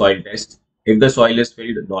conduct a soil test, if the soil is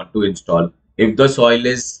filled, not to install. If the soil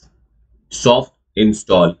is soft,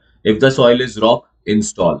 install. If the soil is rock,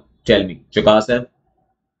 install. Tell me, Chakas है?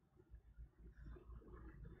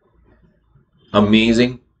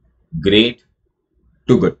 Amazing, great,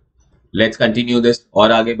 too good. Let's continue this.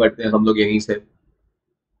 और आगे बढ़ते हैं हम लोग यहीं से,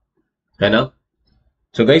 है ना?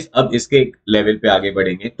 So guys, अब इसके लेवल पे आगे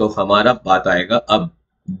बढ़ेंगे तो हमारा बात आएगा अब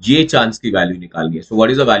ये चांस की वैल्यू निकालनी है. So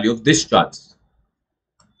what is the value of this chance?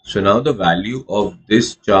 So now the value of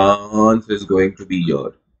this chance is going to be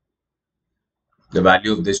here. The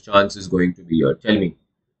value of this chance is going to be here. Tell me.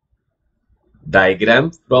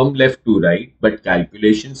 Diagram from left to right, but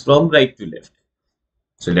calculations from right to left.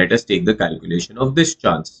 So let us take the calculation of this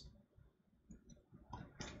chance.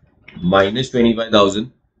 Minus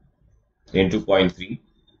 25,000 into 0.3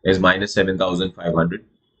 is minus 7,500.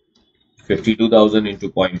 52,000 into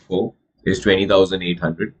 0.4 is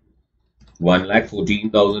 20,800.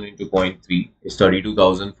 1,14,000 into 0.3 is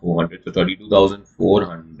 32,400. So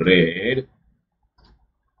 32,400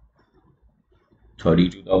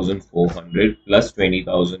 plus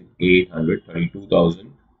 20,800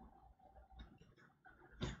 32,000.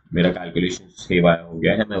 मेरा calculation save आया हो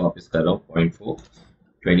गया है, मैं वापस कर रहा हूँ. 0.4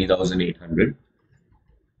 20,800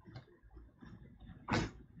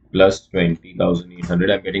 plus 20,800.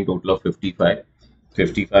 I'm getting total of 55.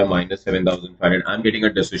 55 minus 7,500. I'm getting a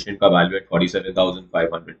decision ka value at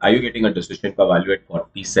 47,500. Are you getting a decision ka value at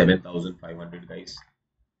 47,500, guys?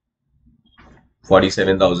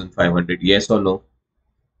 47,500. Yes or no?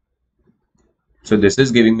 So this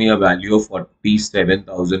is giving me a value of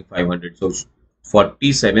 47,500. So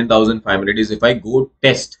 47,500 is if I go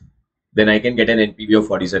test, then I can get an NPV of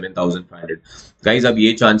 47,500. Guys, अब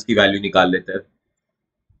ये chance की value निकाल लेते हैं.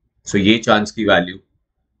 So ये chance की value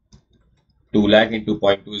 2 lakh into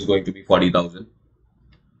 0.2 is going to be 40,000.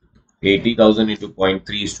 80,000 into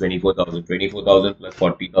 0.3 is 24,000. 24,000 plus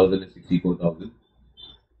 40,000 is 64,000.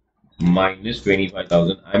 Minus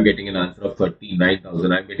 25,000. I'm getting an answer of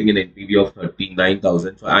 39,000. I'm getting an NPV of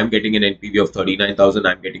 39,000. So I'm getting an NPV of 39,000.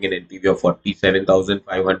 I'm getting an NPV of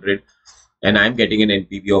 47,500. And I'm getting an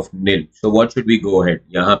NPV of nil. So what should we go ahead?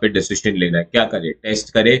 यहाँ पे decision लेना है. क्या करे?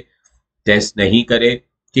 Test करे? Test नहीं करे?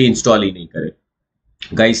 कि install ही नहीं करे?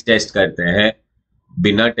 Guys, test करते हैं.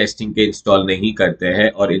 बिना टेस्टिंग के इंस्टॉल नहीं करते हैं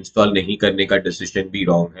और इंस्टॉल नहीं करने का डिसीजन भी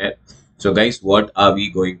रॉन्ग है. So guys, what are we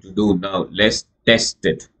going to do now? Let's test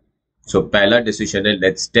it. सो पहला डिसीजन है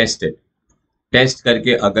लेट्स टेस्ट इट. टेस्ट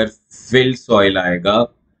करके अगर फिल सॉइल आएगा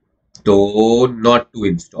तो नॉट टू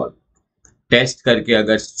इंस्टॉल. टेस्ट करके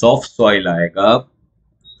अगर सॉफ्ट सॉइल आएगा,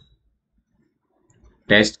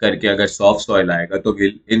 टेस्ट करके अगर सॉफ्ट सॉइल आएगा तो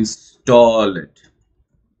will install it.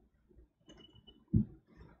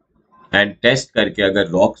 And test करके अगर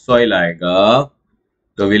रॉक सॉइल आएगा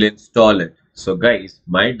तो we'll install it. So guys,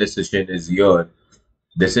 my decision is here.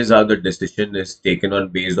 This is how the decision is taken on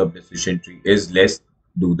base of decision tree is let's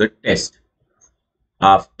do the test.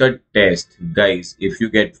 After test, guys, if you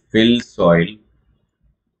get fill soil,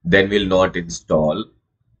 then we'll not install.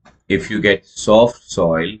 If you get soft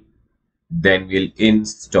soil, then we'll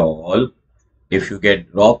install. If you get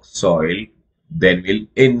rock soil, then we'll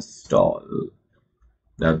install.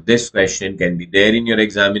 Now, this question can be there in your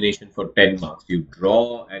examination for 10 marks. You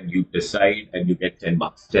draw and you decide and you get 10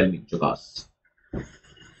 marks. Tell me, Chukas.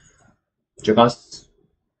 Chukas?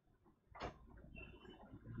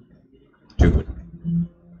 Too good.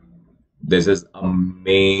 This is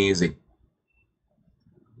amazing.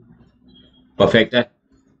 Perfect. Eh?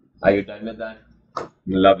 Are you done with that?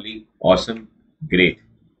 Lovely. Awesome. Great.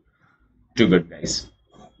 Too good, guys.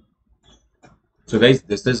 So guys,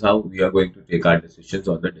 this is how we are going to take our decisions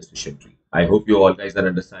on the decision tree. I hope you all guys are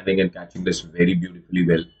understanding and catching this very beautifully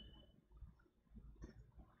well.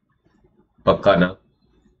 Pakka na?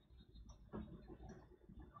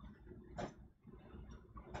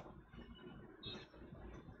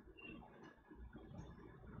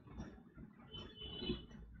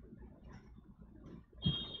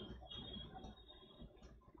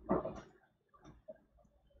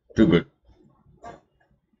 Too good.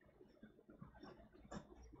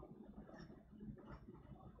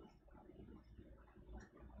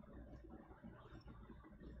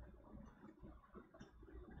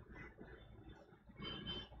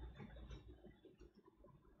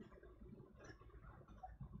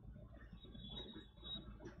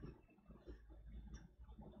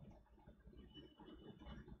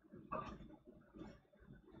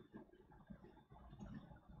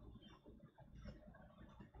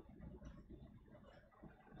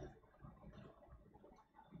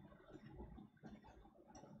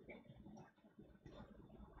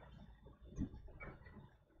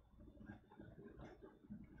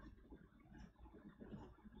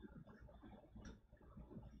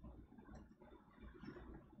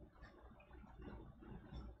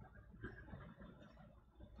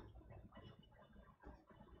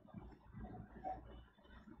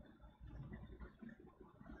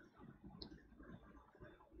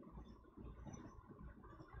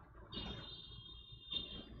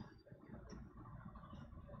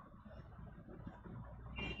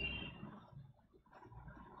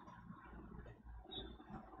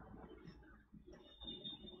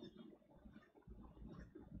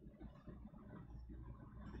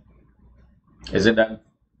 Is it done?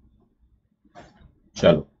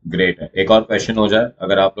 चलो great है, एक और question हो जाए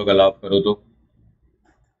अगर आप लोग allow करो तो।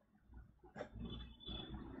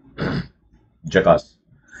 जकास।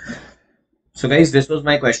 So guys, this was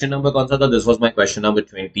my question number कौन सा था? This was my question number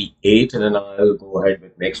 28 and then I'll go ahead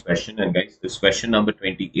with next question. And guys, this question number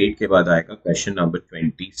 28 के बाद आएगा question number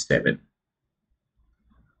 27.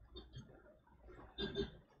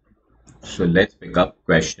 So let's pick up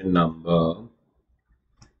question number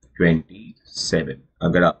 27.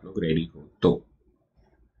 अगर आप लोग ready हो तो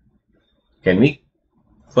can we?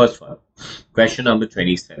 First one, question number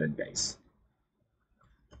 27, guys.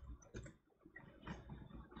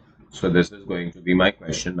 So this is going to be my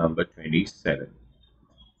question number 27.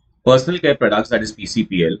 Personal care products, that is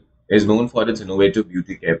PCPL, is known for its innovative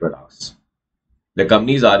beauty care products. The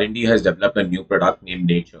company's R&D has developed a new product named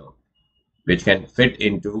Nature, which can fit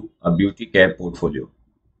into a beauty care portfolio.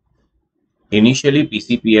 Initially,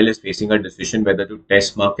 PCPL is facing a decision whether to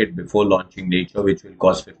test market before launching Nature, which will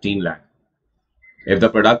cost 15 lakh. If the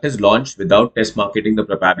product is launched without test marketing, the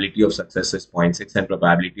probability of success is 0.6 and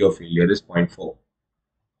probability of failure is 0.4.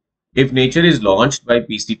 If Nature is launched by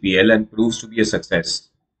PCPL and proves to be a success,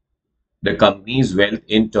 the company's wealth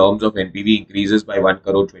in terms of NPV increases by 1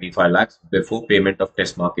 crore 25 lakhs before payment of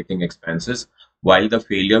test marketing expenses, while the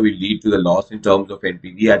failure will lead to the loss in terms of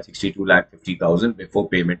NPV at 62 lakh 50,000 before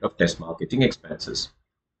payment of test marketing expenses.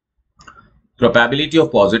 Probability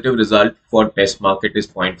of positive result for test market is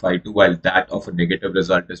 0.52, while that of a negative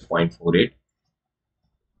result is 0.48.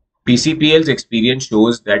 PCPL's experience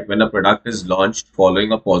shows that when a product is launched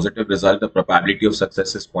following a positive result, the probability of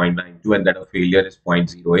success is 0.92 and that of failure is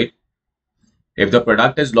 0.08. If the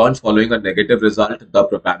product is launched following a negative result, the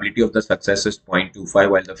probability of the success is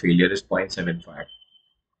 0.25 while the failure is 0.75.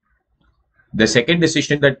 The second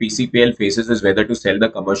decision that PCPL faces is whether to sell the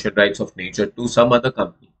commercial rights of Nature to some other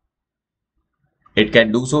company. It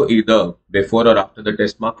can do so either before or after the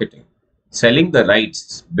test marketing. Selling the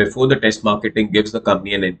rights before the test marketing gives the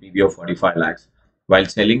company an NPV of 45 lakhs, while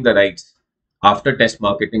selling the rights after test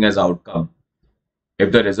marketing as outcome.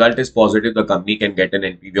 If the result is positive, the company can get an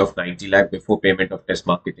NPV of 90 lakh before payment of test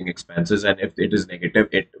marketing expenses, and if it is negative,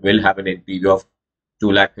 it will have an NPV of 2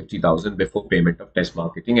 lakh 50,000 before payment of test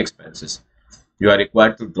marketing expenses. You are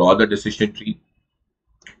required to draw the decision tree,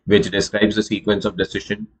 which describes the sequence of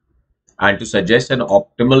decision, and to suggest an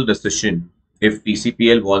optimal decision if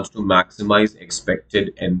PCPL wants to maximize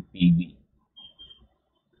expected NPV.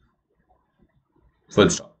 Full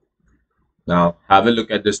stop. Now, have a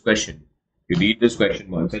look at this question. You read this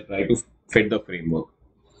question once and try to fit the framework.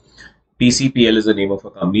 PCPL is the name of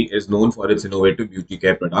a company, is known for its innovative beauty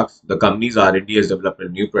care products. The company's R&D has developed a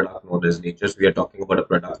new product known as Nature. So we are talking about a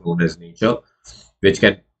product known as Nature, which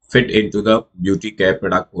can fit into the beauty care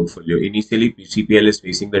product portfolio. Initially, PCPL is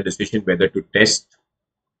facing the decision whether to test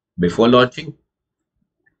before launching,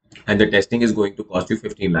 and the testing is going to cost you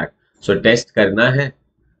 15 lakh. So test करना है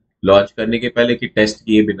launch करने के पहले कि test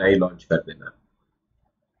किए बिना ही launch कर देना.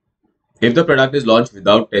 If the product is launched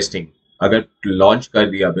without testing, अगर launch कर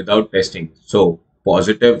दिया without testing, so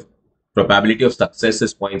positive probability of success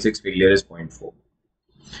is 0.6, failure is 0.4.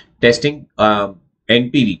 Testing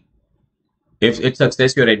NPV. If it's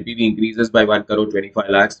success, your NPV increases by 1 crore 25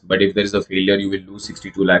 lakhs, but if there is a failure, you will lose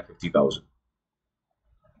 62 lakh 50,000.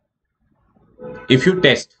 If you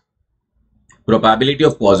test, probability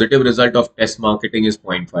of positive result of test marketing is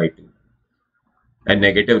 0.52 and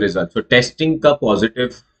negative result. So testing का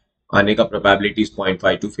positive आने का probability is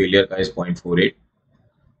 0.52, failure का is 0.48.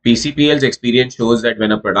 PCPL's experience shows that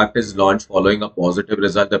when a product is launched following a positive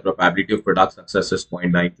result, the probability of product success is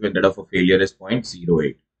 0.92 and that of a failure is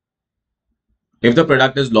 0.08. If the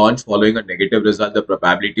product is launched following a negative result, the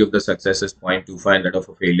probability of the success is 0.25 and that of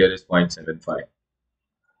a failure is 0.75.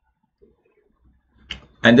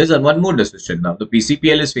 And there's one more decision now. The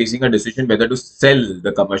PCPL is facing a decision whether to sell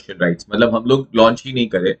the commercial rights. मतलब हम लोग launch ही नहीं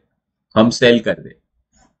करे, हम sell कर दे.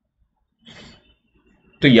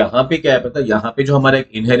 तो यहाँ पे क्या है पता? यहाँ पे जो हमारा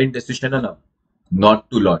एक inherent decision है ना, not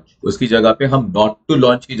to launch, उसकी जगह पे हम not to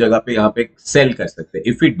launch की जगह पे यहाँ पे sell कर सकते हैं.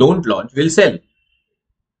 If we don't launch, we'll sell.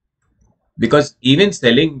 Because even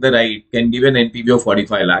selling the right can give an NPV of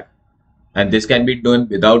 45 lakh, and this can be done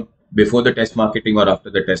without before the test marketing or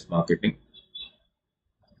after the test marketing.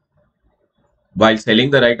 While selling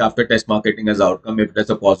the right after test marketing as outcome, if there's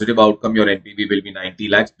a positive outcome, your NPV will be 90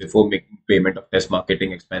 lakhs before making payment of test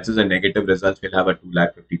marketing expenses, and negative results will have a 2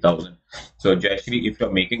 lakh 50,000. So Jayashri, if you're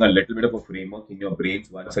making a little bit of a framework in your brains,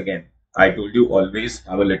 once again, I told you always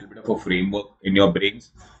have a little bit of a framework in your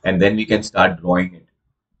brains and then we can start drawing it.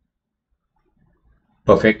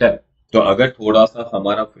 Perfect है. तो अगर थोड़ा सा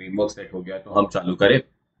हमारा framework set हो गया तो हम चालू करें.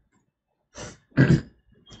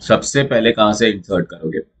 सबसे पहले कहां से इंसर्ट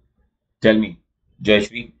करोगे? टेल मी,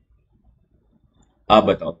 जयश्री, आप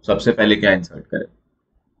बताओ सबसे पहले क्या इंसर्ट करें?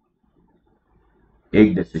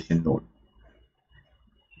 एक decision note.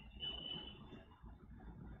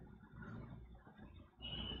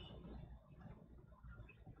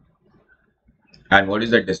 And what is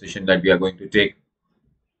the decision that we are going to take?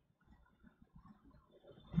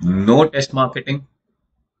 No test marketing.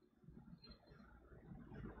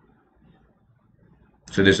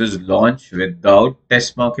 So this is launch without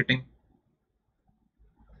test marketing.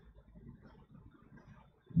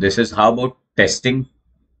 This is how about testing?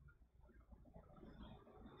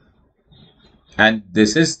 And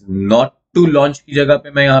this is not to launch की जगह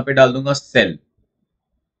पे मैं यहाँ पे डाल दूंगा sell.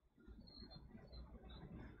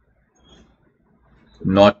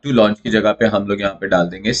 Not to launch की जगह पे हम लोग यहाँ पे डाल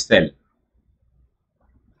देंगे sell.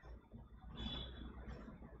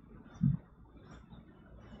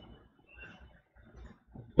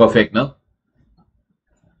 Perfect, ना?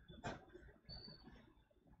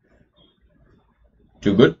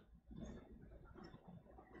 Too good?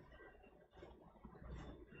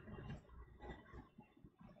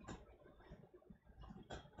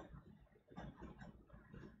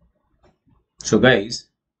 So guys,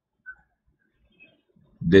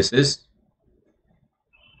 this is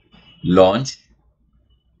launch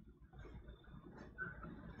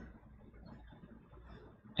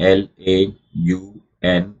LAUNCH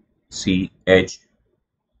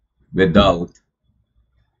without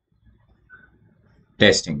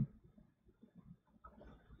testing.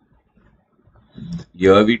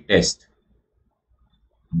 Here we test.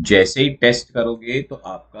 जैसे ही टेस्ट करोगे तो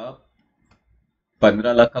आपका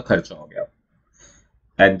 15 लाख का खर्चा हो गया.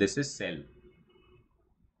 And this is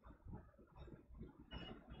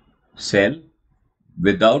sell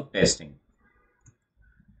without testing.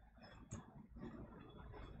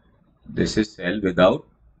 This is sell without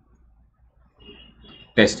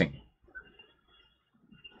testing.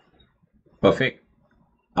 Perfect.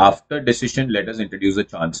 After decision, let us introduce a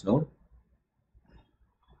chance node.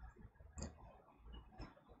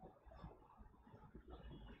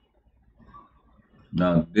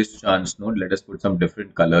 Now this chance node, let us put some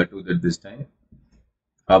different color to it this time.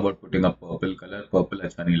 How about putting a purple color? Purple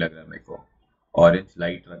अच्छा नहीं लग रहा मेरे को. Orange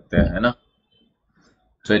light रखते हैं, है ना?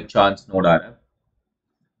 So एक chance node आ रहा है.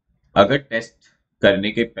 अगर टेस्ट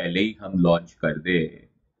करने के पहले ही हम लॉन्च कर दे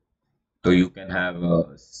तो you can have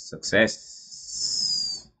success.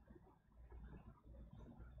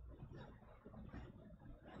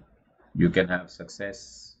 You can have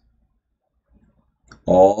success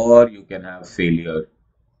or you can have failure.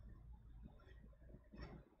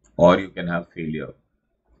 Or you can have failure.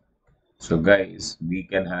 So guys, we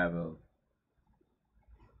can have a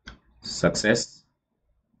success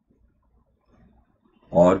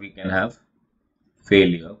or we can have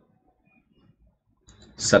failure.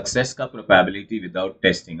 Success ka probability without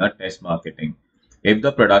testing or test marketing. If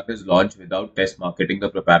the product is launched without test marketing, the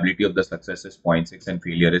probability of the success is 0.6 and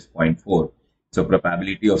failure is 0.4. So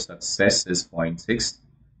probability of success is 0.6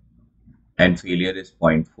 and failure is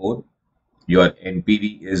 0.4. Your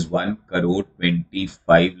NPV is 1 crore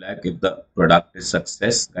 25 lakh if the product is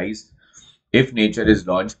success, guys. If nature is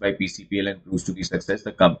launched by PCPL and proves to be success,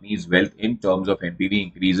 the company's wealth in terms of NPV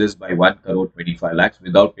increases by 1 crore 25 lakhs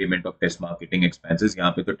without payment of test marketing expenses.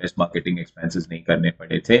 यहाँ पे तो test marketing expenses नहीं करने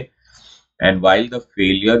पड़े थे. And while the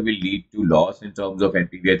failure will lead to loss in terms of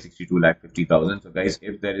NPV at 62 lakh 50,000. So guys,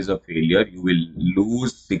 if there is a failure, you will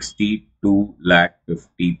lose 62 lakh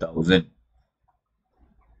 50,000.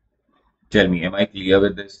 Tell me, am I clear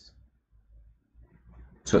with this?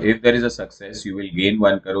 So if there is a success, you will gain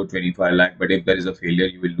 1 crore 25 lakh, but if there is a failure,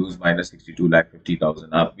 you will lose minus 62 lakh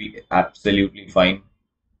 50,000. Absolutely fine.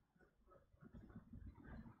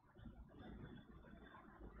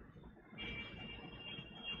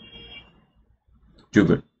 Too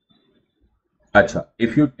good. Acha,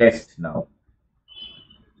 if you test now,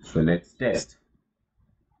 so let's test.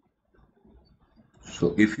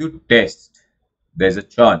 So if you test, there's a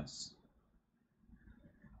chance.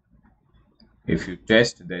 If you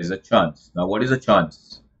test, there is a chance. Now, what is a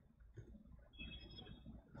chance?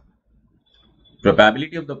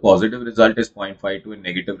 Probability of the positive result is 0.52 and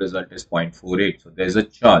negative result is 0.48. So there's a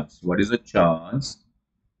chance. What is a chance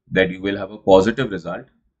that you will have a positive result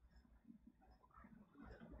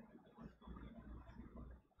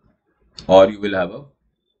or you will have a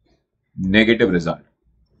negative result?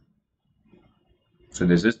 So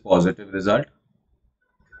this is positive result.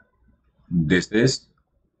 This is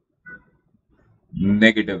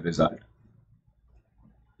negative result.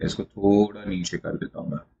 इसको थोड़ा नीचे कर देता हूं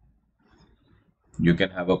मैं. You can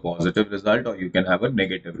have a positive result or you can have a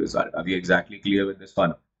negative result. Are we exactly clear with this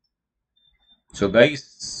one? So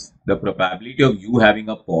guys, the probability of you having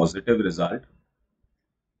a positive result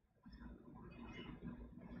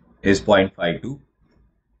is 0.52,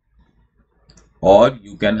 or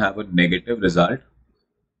you can have a negative result.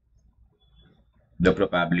 The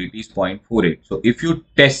probability is 0.48. So if you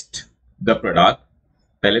test the product,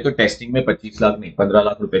 पहले तो testing में 25 लाख नहीं 15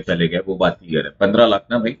 लाख रुपए चले गए, वो बात clear है. 15 लाख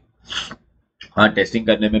ना भाई, हाँ टेस्टिंग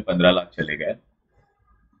करने में 15 लाख चले गए.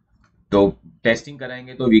 तो टेस्टिंग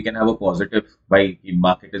कराएंगे तो we can have a positive, भाई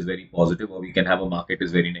मार्केट इज वेरी पॉजिटिव, और we can have a market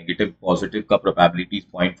is very negative. Positive का प्रोबेबिलिटी इज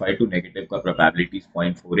 0.52, नेगेटिव का प्रोबेबिलिटी इज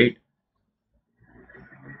 0.48.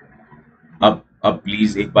 अब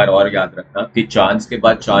प्लीज एक बार और याद रखना कि चांस के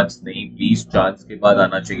बाद चांस नहीं, प्लीज चांस के बाद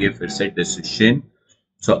आना चाहिए फिर से डिसीजन.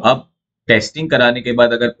 सो अब टेस्टिंग कराने के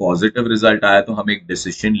बाद अगर पॉजिटिव रिजल्ट आया तो हम एक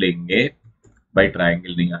डिसीजन लेंगे. भाई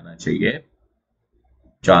ट्रायंगल नहीं आना चाहिए.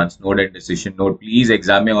 Chance node and decision node. Please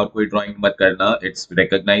exam में और कोई ड्राइंग मत करना. It's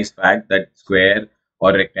recognised fact that square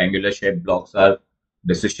और rectangular shape blocks are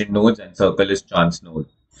decision nodes and circle is chance node.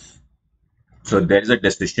 So there is a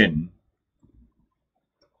decision,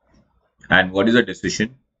 and what is a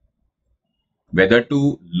decision? Whether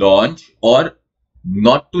to launch or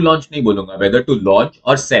not to launch नहीं बोलूंगा, whether to launch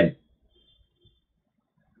or sell.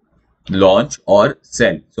 Launch और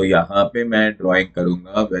sell. So यहाँ पे मैं drawing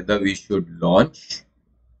करूंगा whether we should launch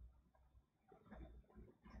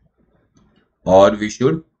or we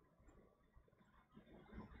should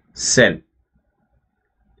sell.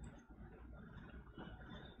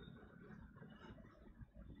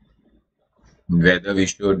 Whether we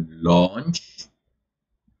should launch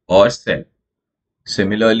or sell.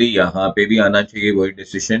 Similarly यहाँ पे भी आना चाहिए वही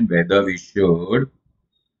decision, whether we should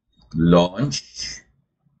launch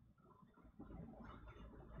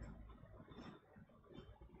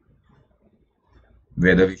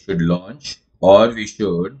or we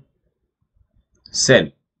should sell.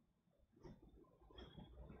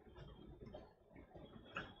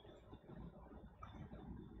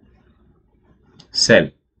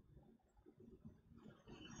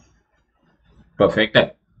 Perfect.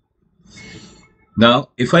 Now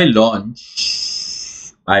if I launch,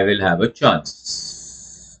 I will have a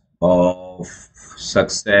chance of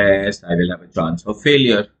success, I will have a chance of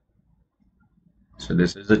failure. So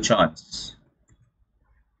this is a chance,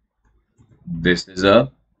 this is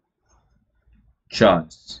a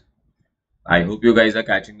chance. I hope you guys are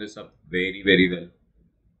catching this up very well.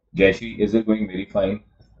 Jashi, is it going very fine?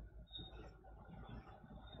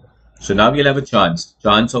 So now we'll have a chance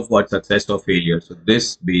of what? Success or failure. So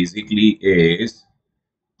this basically is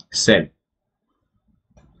sell.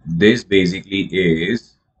 This basically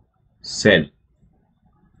is sell.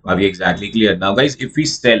 Are we exactly clear? Now guys, if we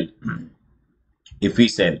sell,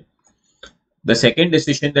 the second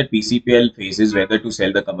decision that PCPL faces whether to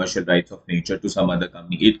sell the commercial rights of nature to some other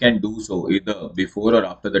company. It can do so either before or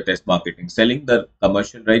after the test marketing. Selling the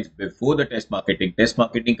commercial rights before the test marketing. Test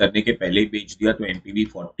marketing करने के पहले बेच दिया तो NPV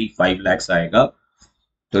 45 lakhs आएगा.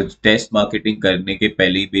 तो test marketing करने के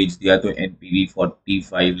पहले ही बेच दिया तो NPV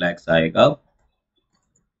 45 lakhs आएगा.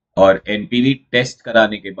 और एनपीवी टेस्ट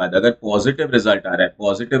कराने के बाद अगर पॉजिटिव रिजल्ट आ रहा है,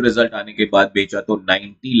 पॉजिटिव रिजल्ट आने के बाद बेचा तो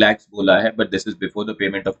 90 lakhs बोला है, but this is before the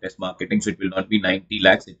payment of test marketing, so it will not be 90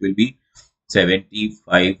 lakhs, it will be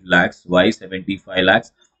 75 lakhs. Y 75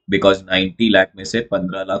 lakhs? Because 90 lakh में से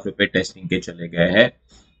 15 लाख रुपए टेस्टिंग के चले गए हैं.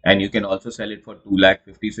 And you can also cell it for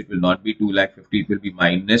 2,50,000, so it will not be 2,50,000, it will be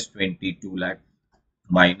minus 22 lakh,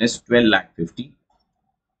 minus 12,50,000,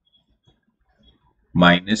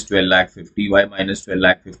 minus 12,50,000. Why minus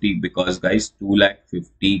 12,50,000? Because guys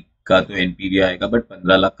 2,50,000 का तो NPV आएगा, बट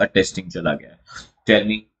 15 लाख का टेस्टिंग चला गया. Tell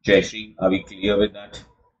me Jayashree, are we clear with that?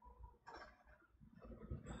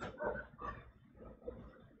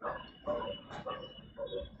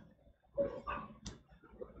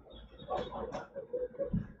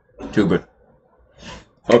 Too good.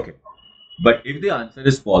 Okay, but if the answer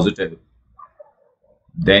is positive,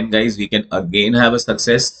 then guys we can again have a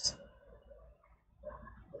success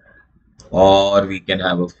or we can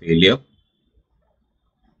have a failure.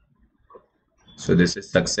 So this is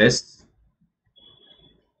success,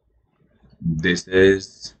 this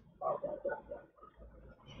is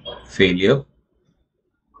failure,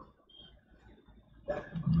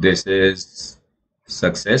 this is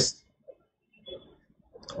success,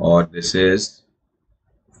 or this is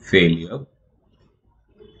failure.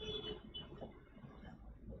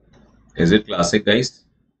 Is it classic guys?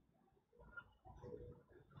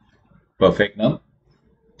 Perfect now?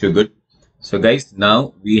 Too good. So guys,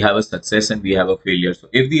 now we have a success and we have a failure. So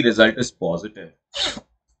if the result is positive,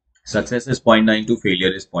 success is 0.92,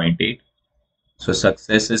 failure is 0.8. So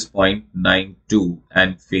success is 0.92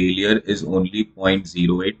 and failure is only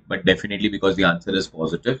 0.08, but definitely because the answer is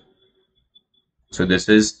positive. So this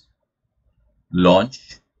is launch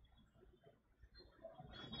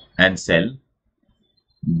and sell.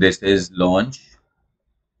 This is launch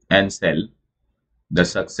and sell. The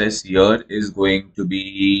success here is going to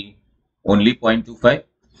be only 0.25.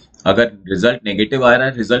 अगर result negative आ रहा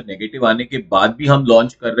है, result negative आने के बाद भी हम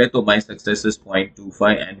launch कर रहे हैं, तो my success is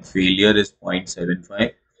 0.25 and failure is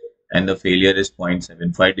 0.75 and the failure is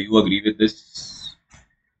 0.75. Do you agree with this?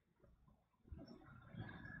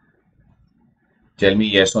 Tell me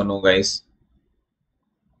yes or no, guys.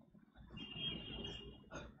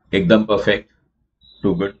 एकदम परफेक्ट,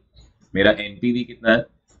 टू गुड. मेरा एनपीवी कितना है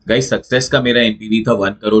गाइस? सक्सेस का मेरा एनपीवी था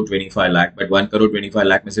 1,25,00,000, बट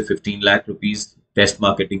 1,25,00,000 में से 15 लाख रुपीज टेस्ट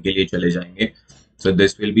मार्केटिंग के लिए चले जाएंगे. So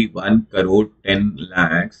this will be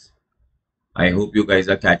 1,10,00,000. I hope you guys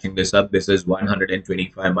are catching this up. This is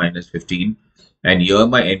 125 minus 15. And here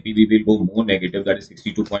my NPV will go more negative. That is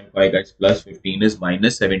 62.5, guys. Plus 15 is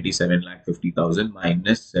minus 77,50,000.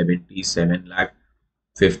 Minus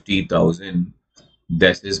 77,50,000.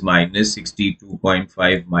 This is minus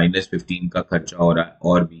 62.5 minus 15 का खर्चा हो रहा है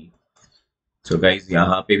और भी. So guys,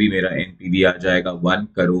 यहाँ पे भी मेरा NPV आ जाएगा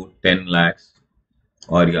 1,10,00,000.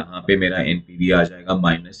 और यहाँ पे मेरा एनपीवी आ जाएगा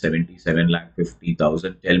minus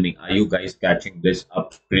 77,50,000. Tell me, are you guys catching this up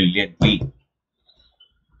brilliantly?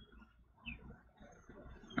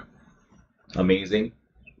 Amazing.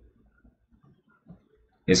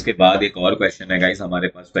 इसके बाद एक और क्वेश्चन है गाइस हमारे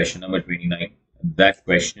पास, question number 29. That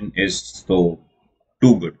question is so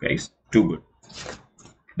to good guys, to good.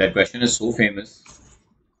 That question is so famous.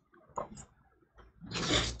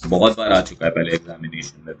 बहुत बार आ चुका है पहले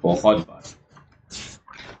एग्जामिनेशन में, बहुत बार.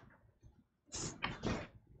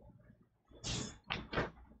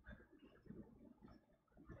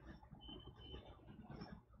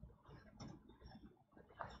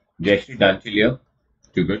 Jayashree, done till here?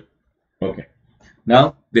 Too good. Okay. Now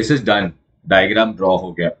this is done. Diagram draw हो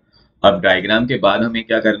गया. अब डायग्राम के बाद हमें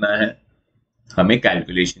क्या करना है? हमें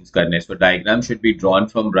कैलकुलेशंस करने हैं. सो diagram should be drawn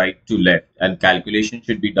from right to left and calculation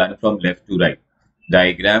should be done from left to right.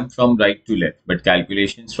 Diagram from right to left but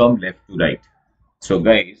calculations from left to right. So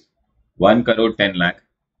guys, 1,10,00,000.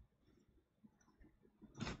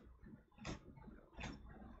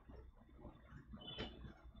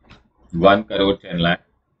 1,10,00,000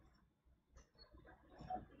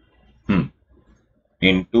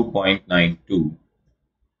 into 0.92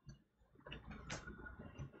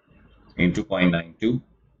 into 0.92,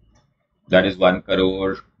 that is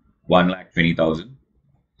 1,01,20,000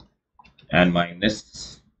 and minus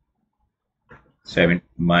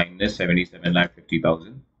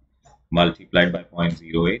 77,50,000 multiplied by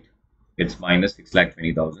 0.08, it's minus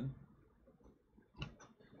 6,20,000.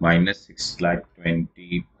 Minus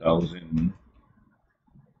 6,20,000.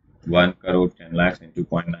 1,10,00,000 into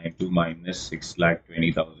 0.92 minus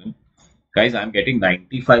 6,20,000. Guys, I'm getting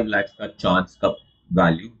 95 lakhs का chance का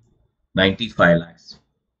value. 95 lakhs.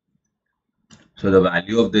 So the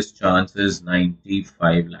value of this chance is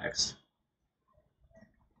 95 lakhs.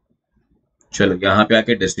 चलो यहाँ पे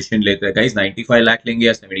आके decision लेते हैं guys. 95 lakh लेंगे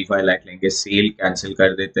या 75 लाख लेंगे? सेल कैंसिल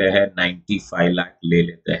कर देते हैं, 95 लाख ले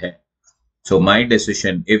लेते हैं. So my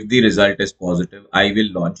decision, if the result is positive, I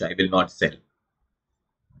will launch, I will not sell.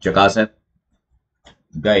 Chakas है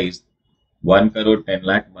guys.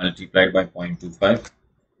 1,10,00,000 multiplied by 0.25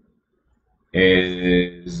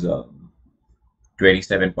 is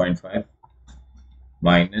 27.5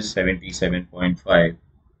 minus 77.5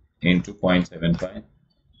 into 0.75,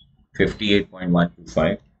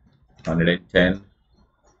 58.125. 110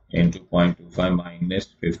 into 0.25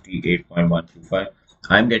 minus 58.125.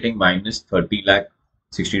 I'm getting minus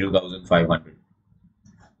 30,62,500.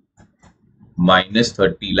 minus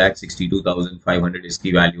 30,62,500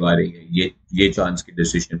 इसकी वैल्यू आ रही है. ये चांस की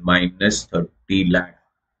decision minus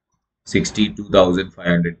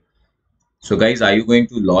 30,62,500. So guys, are you going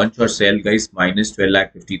to launch or sell guys? Minus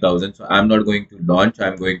 12,50,000. So I'm not going to launch,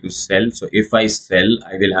 I'm going to sell. So if I sell,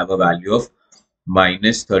 I will have a value of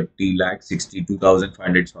minus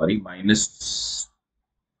 30,62,500. Sorry, minus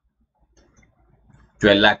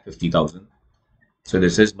 12,50,000. So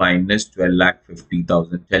this is minus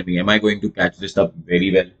 12,50,000. Tell me, am I going to catch this up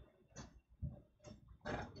very well?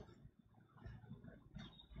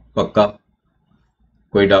 पक्का?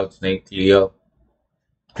 कोई doubts नहीं? Clear?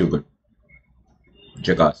 Too good.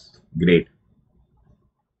 Jackass. Great.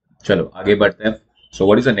 चलो आगे बढ़ते हैं. So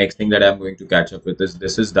what is the next thing that I am going to catch up with?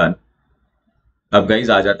 This is done. अब guys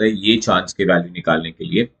आ जाता है ये चांस के वैल्यू निकालने के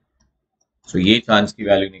लिए. So ये चांस की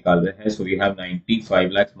वैल्यू निकाल रहे हैं. So we have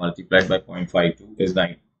 95 lakhs multiplied by 0.52 is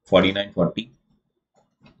 4940.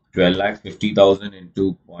 12,50,000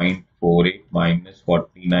 into 0.48 minus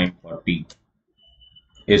 4940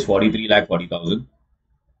 is 43,40,000.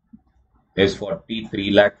 Is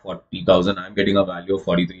 43,40,000. I'm getting a value of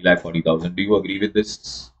 43,40,000. Do you agree with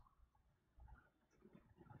this?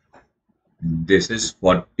 This is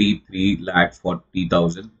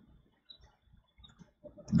 43,40,000.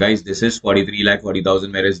 Guys, this is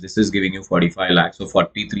 43,40,000, whereas this is giving you 45 lakh. So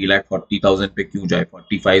 43,40,000 पे क्यों जाए?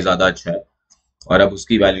 45 ज्यादा अच्छा है. और अब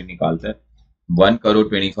उसकी value निकालते हैं.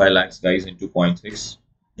 1,25 lakhs, guys, into 0.6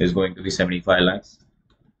 is going to be 75 lakhs.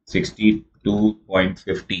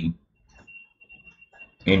 62.50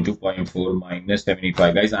 into 0.4 minus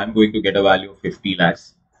 75. Guys, I'm going to get a value of 50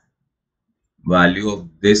 lakhs. Value of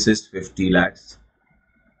this is 50 lakhs.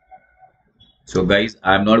 So guys,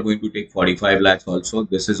 I'm not going to take 45 lakhs also.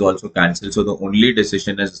 This is also cancelled. So the only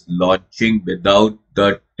decision is launching without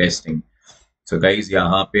the testing. So guys,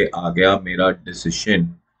 यहाँ पे आ गया मेरा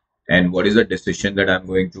decision. And what is the decision that I'm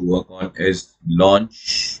going to work on is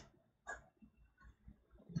launch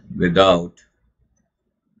without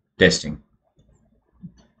testing.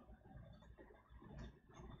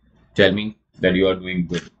 Tell me that you are doing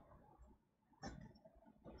good.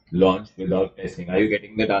 Launch without testing. Are you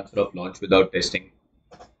getting that answer of launch without testing?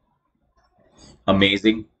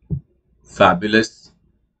 Amazing. Fabulous.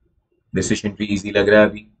 Decision tree easy लग रहा है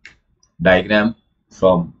अभी. Diagram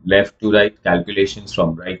from left to right. Calculations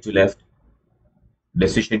from right to left.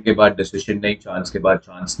 Decision के बाद decision नहीं. Chance के बाद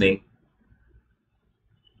chance नहीं.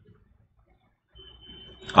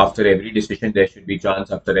 After every decision there should be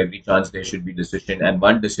chance. After every chance there should be decision. And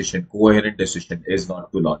one decision, coherent decision, is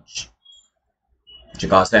not to launch.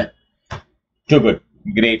 Chicas है. So good,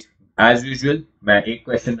 great. As usual, मैं एक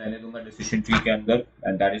question रहने दूंगा decision tree के अंदर,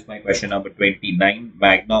 and that is my question number 29.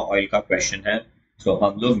 Magna oil का question है. सो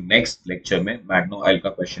हम लोग नेक्स्ट लेक्चर में मैग्ना ऑयल का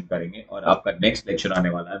क्वेश्चन करेंगे, और आपका नेक्स्ट लेक्चर आने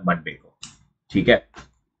वाला है मंडे को. ठीक है.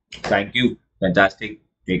 Thank you. Fantastic.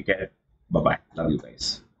 Take care. Bye bye. Love you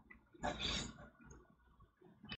guys.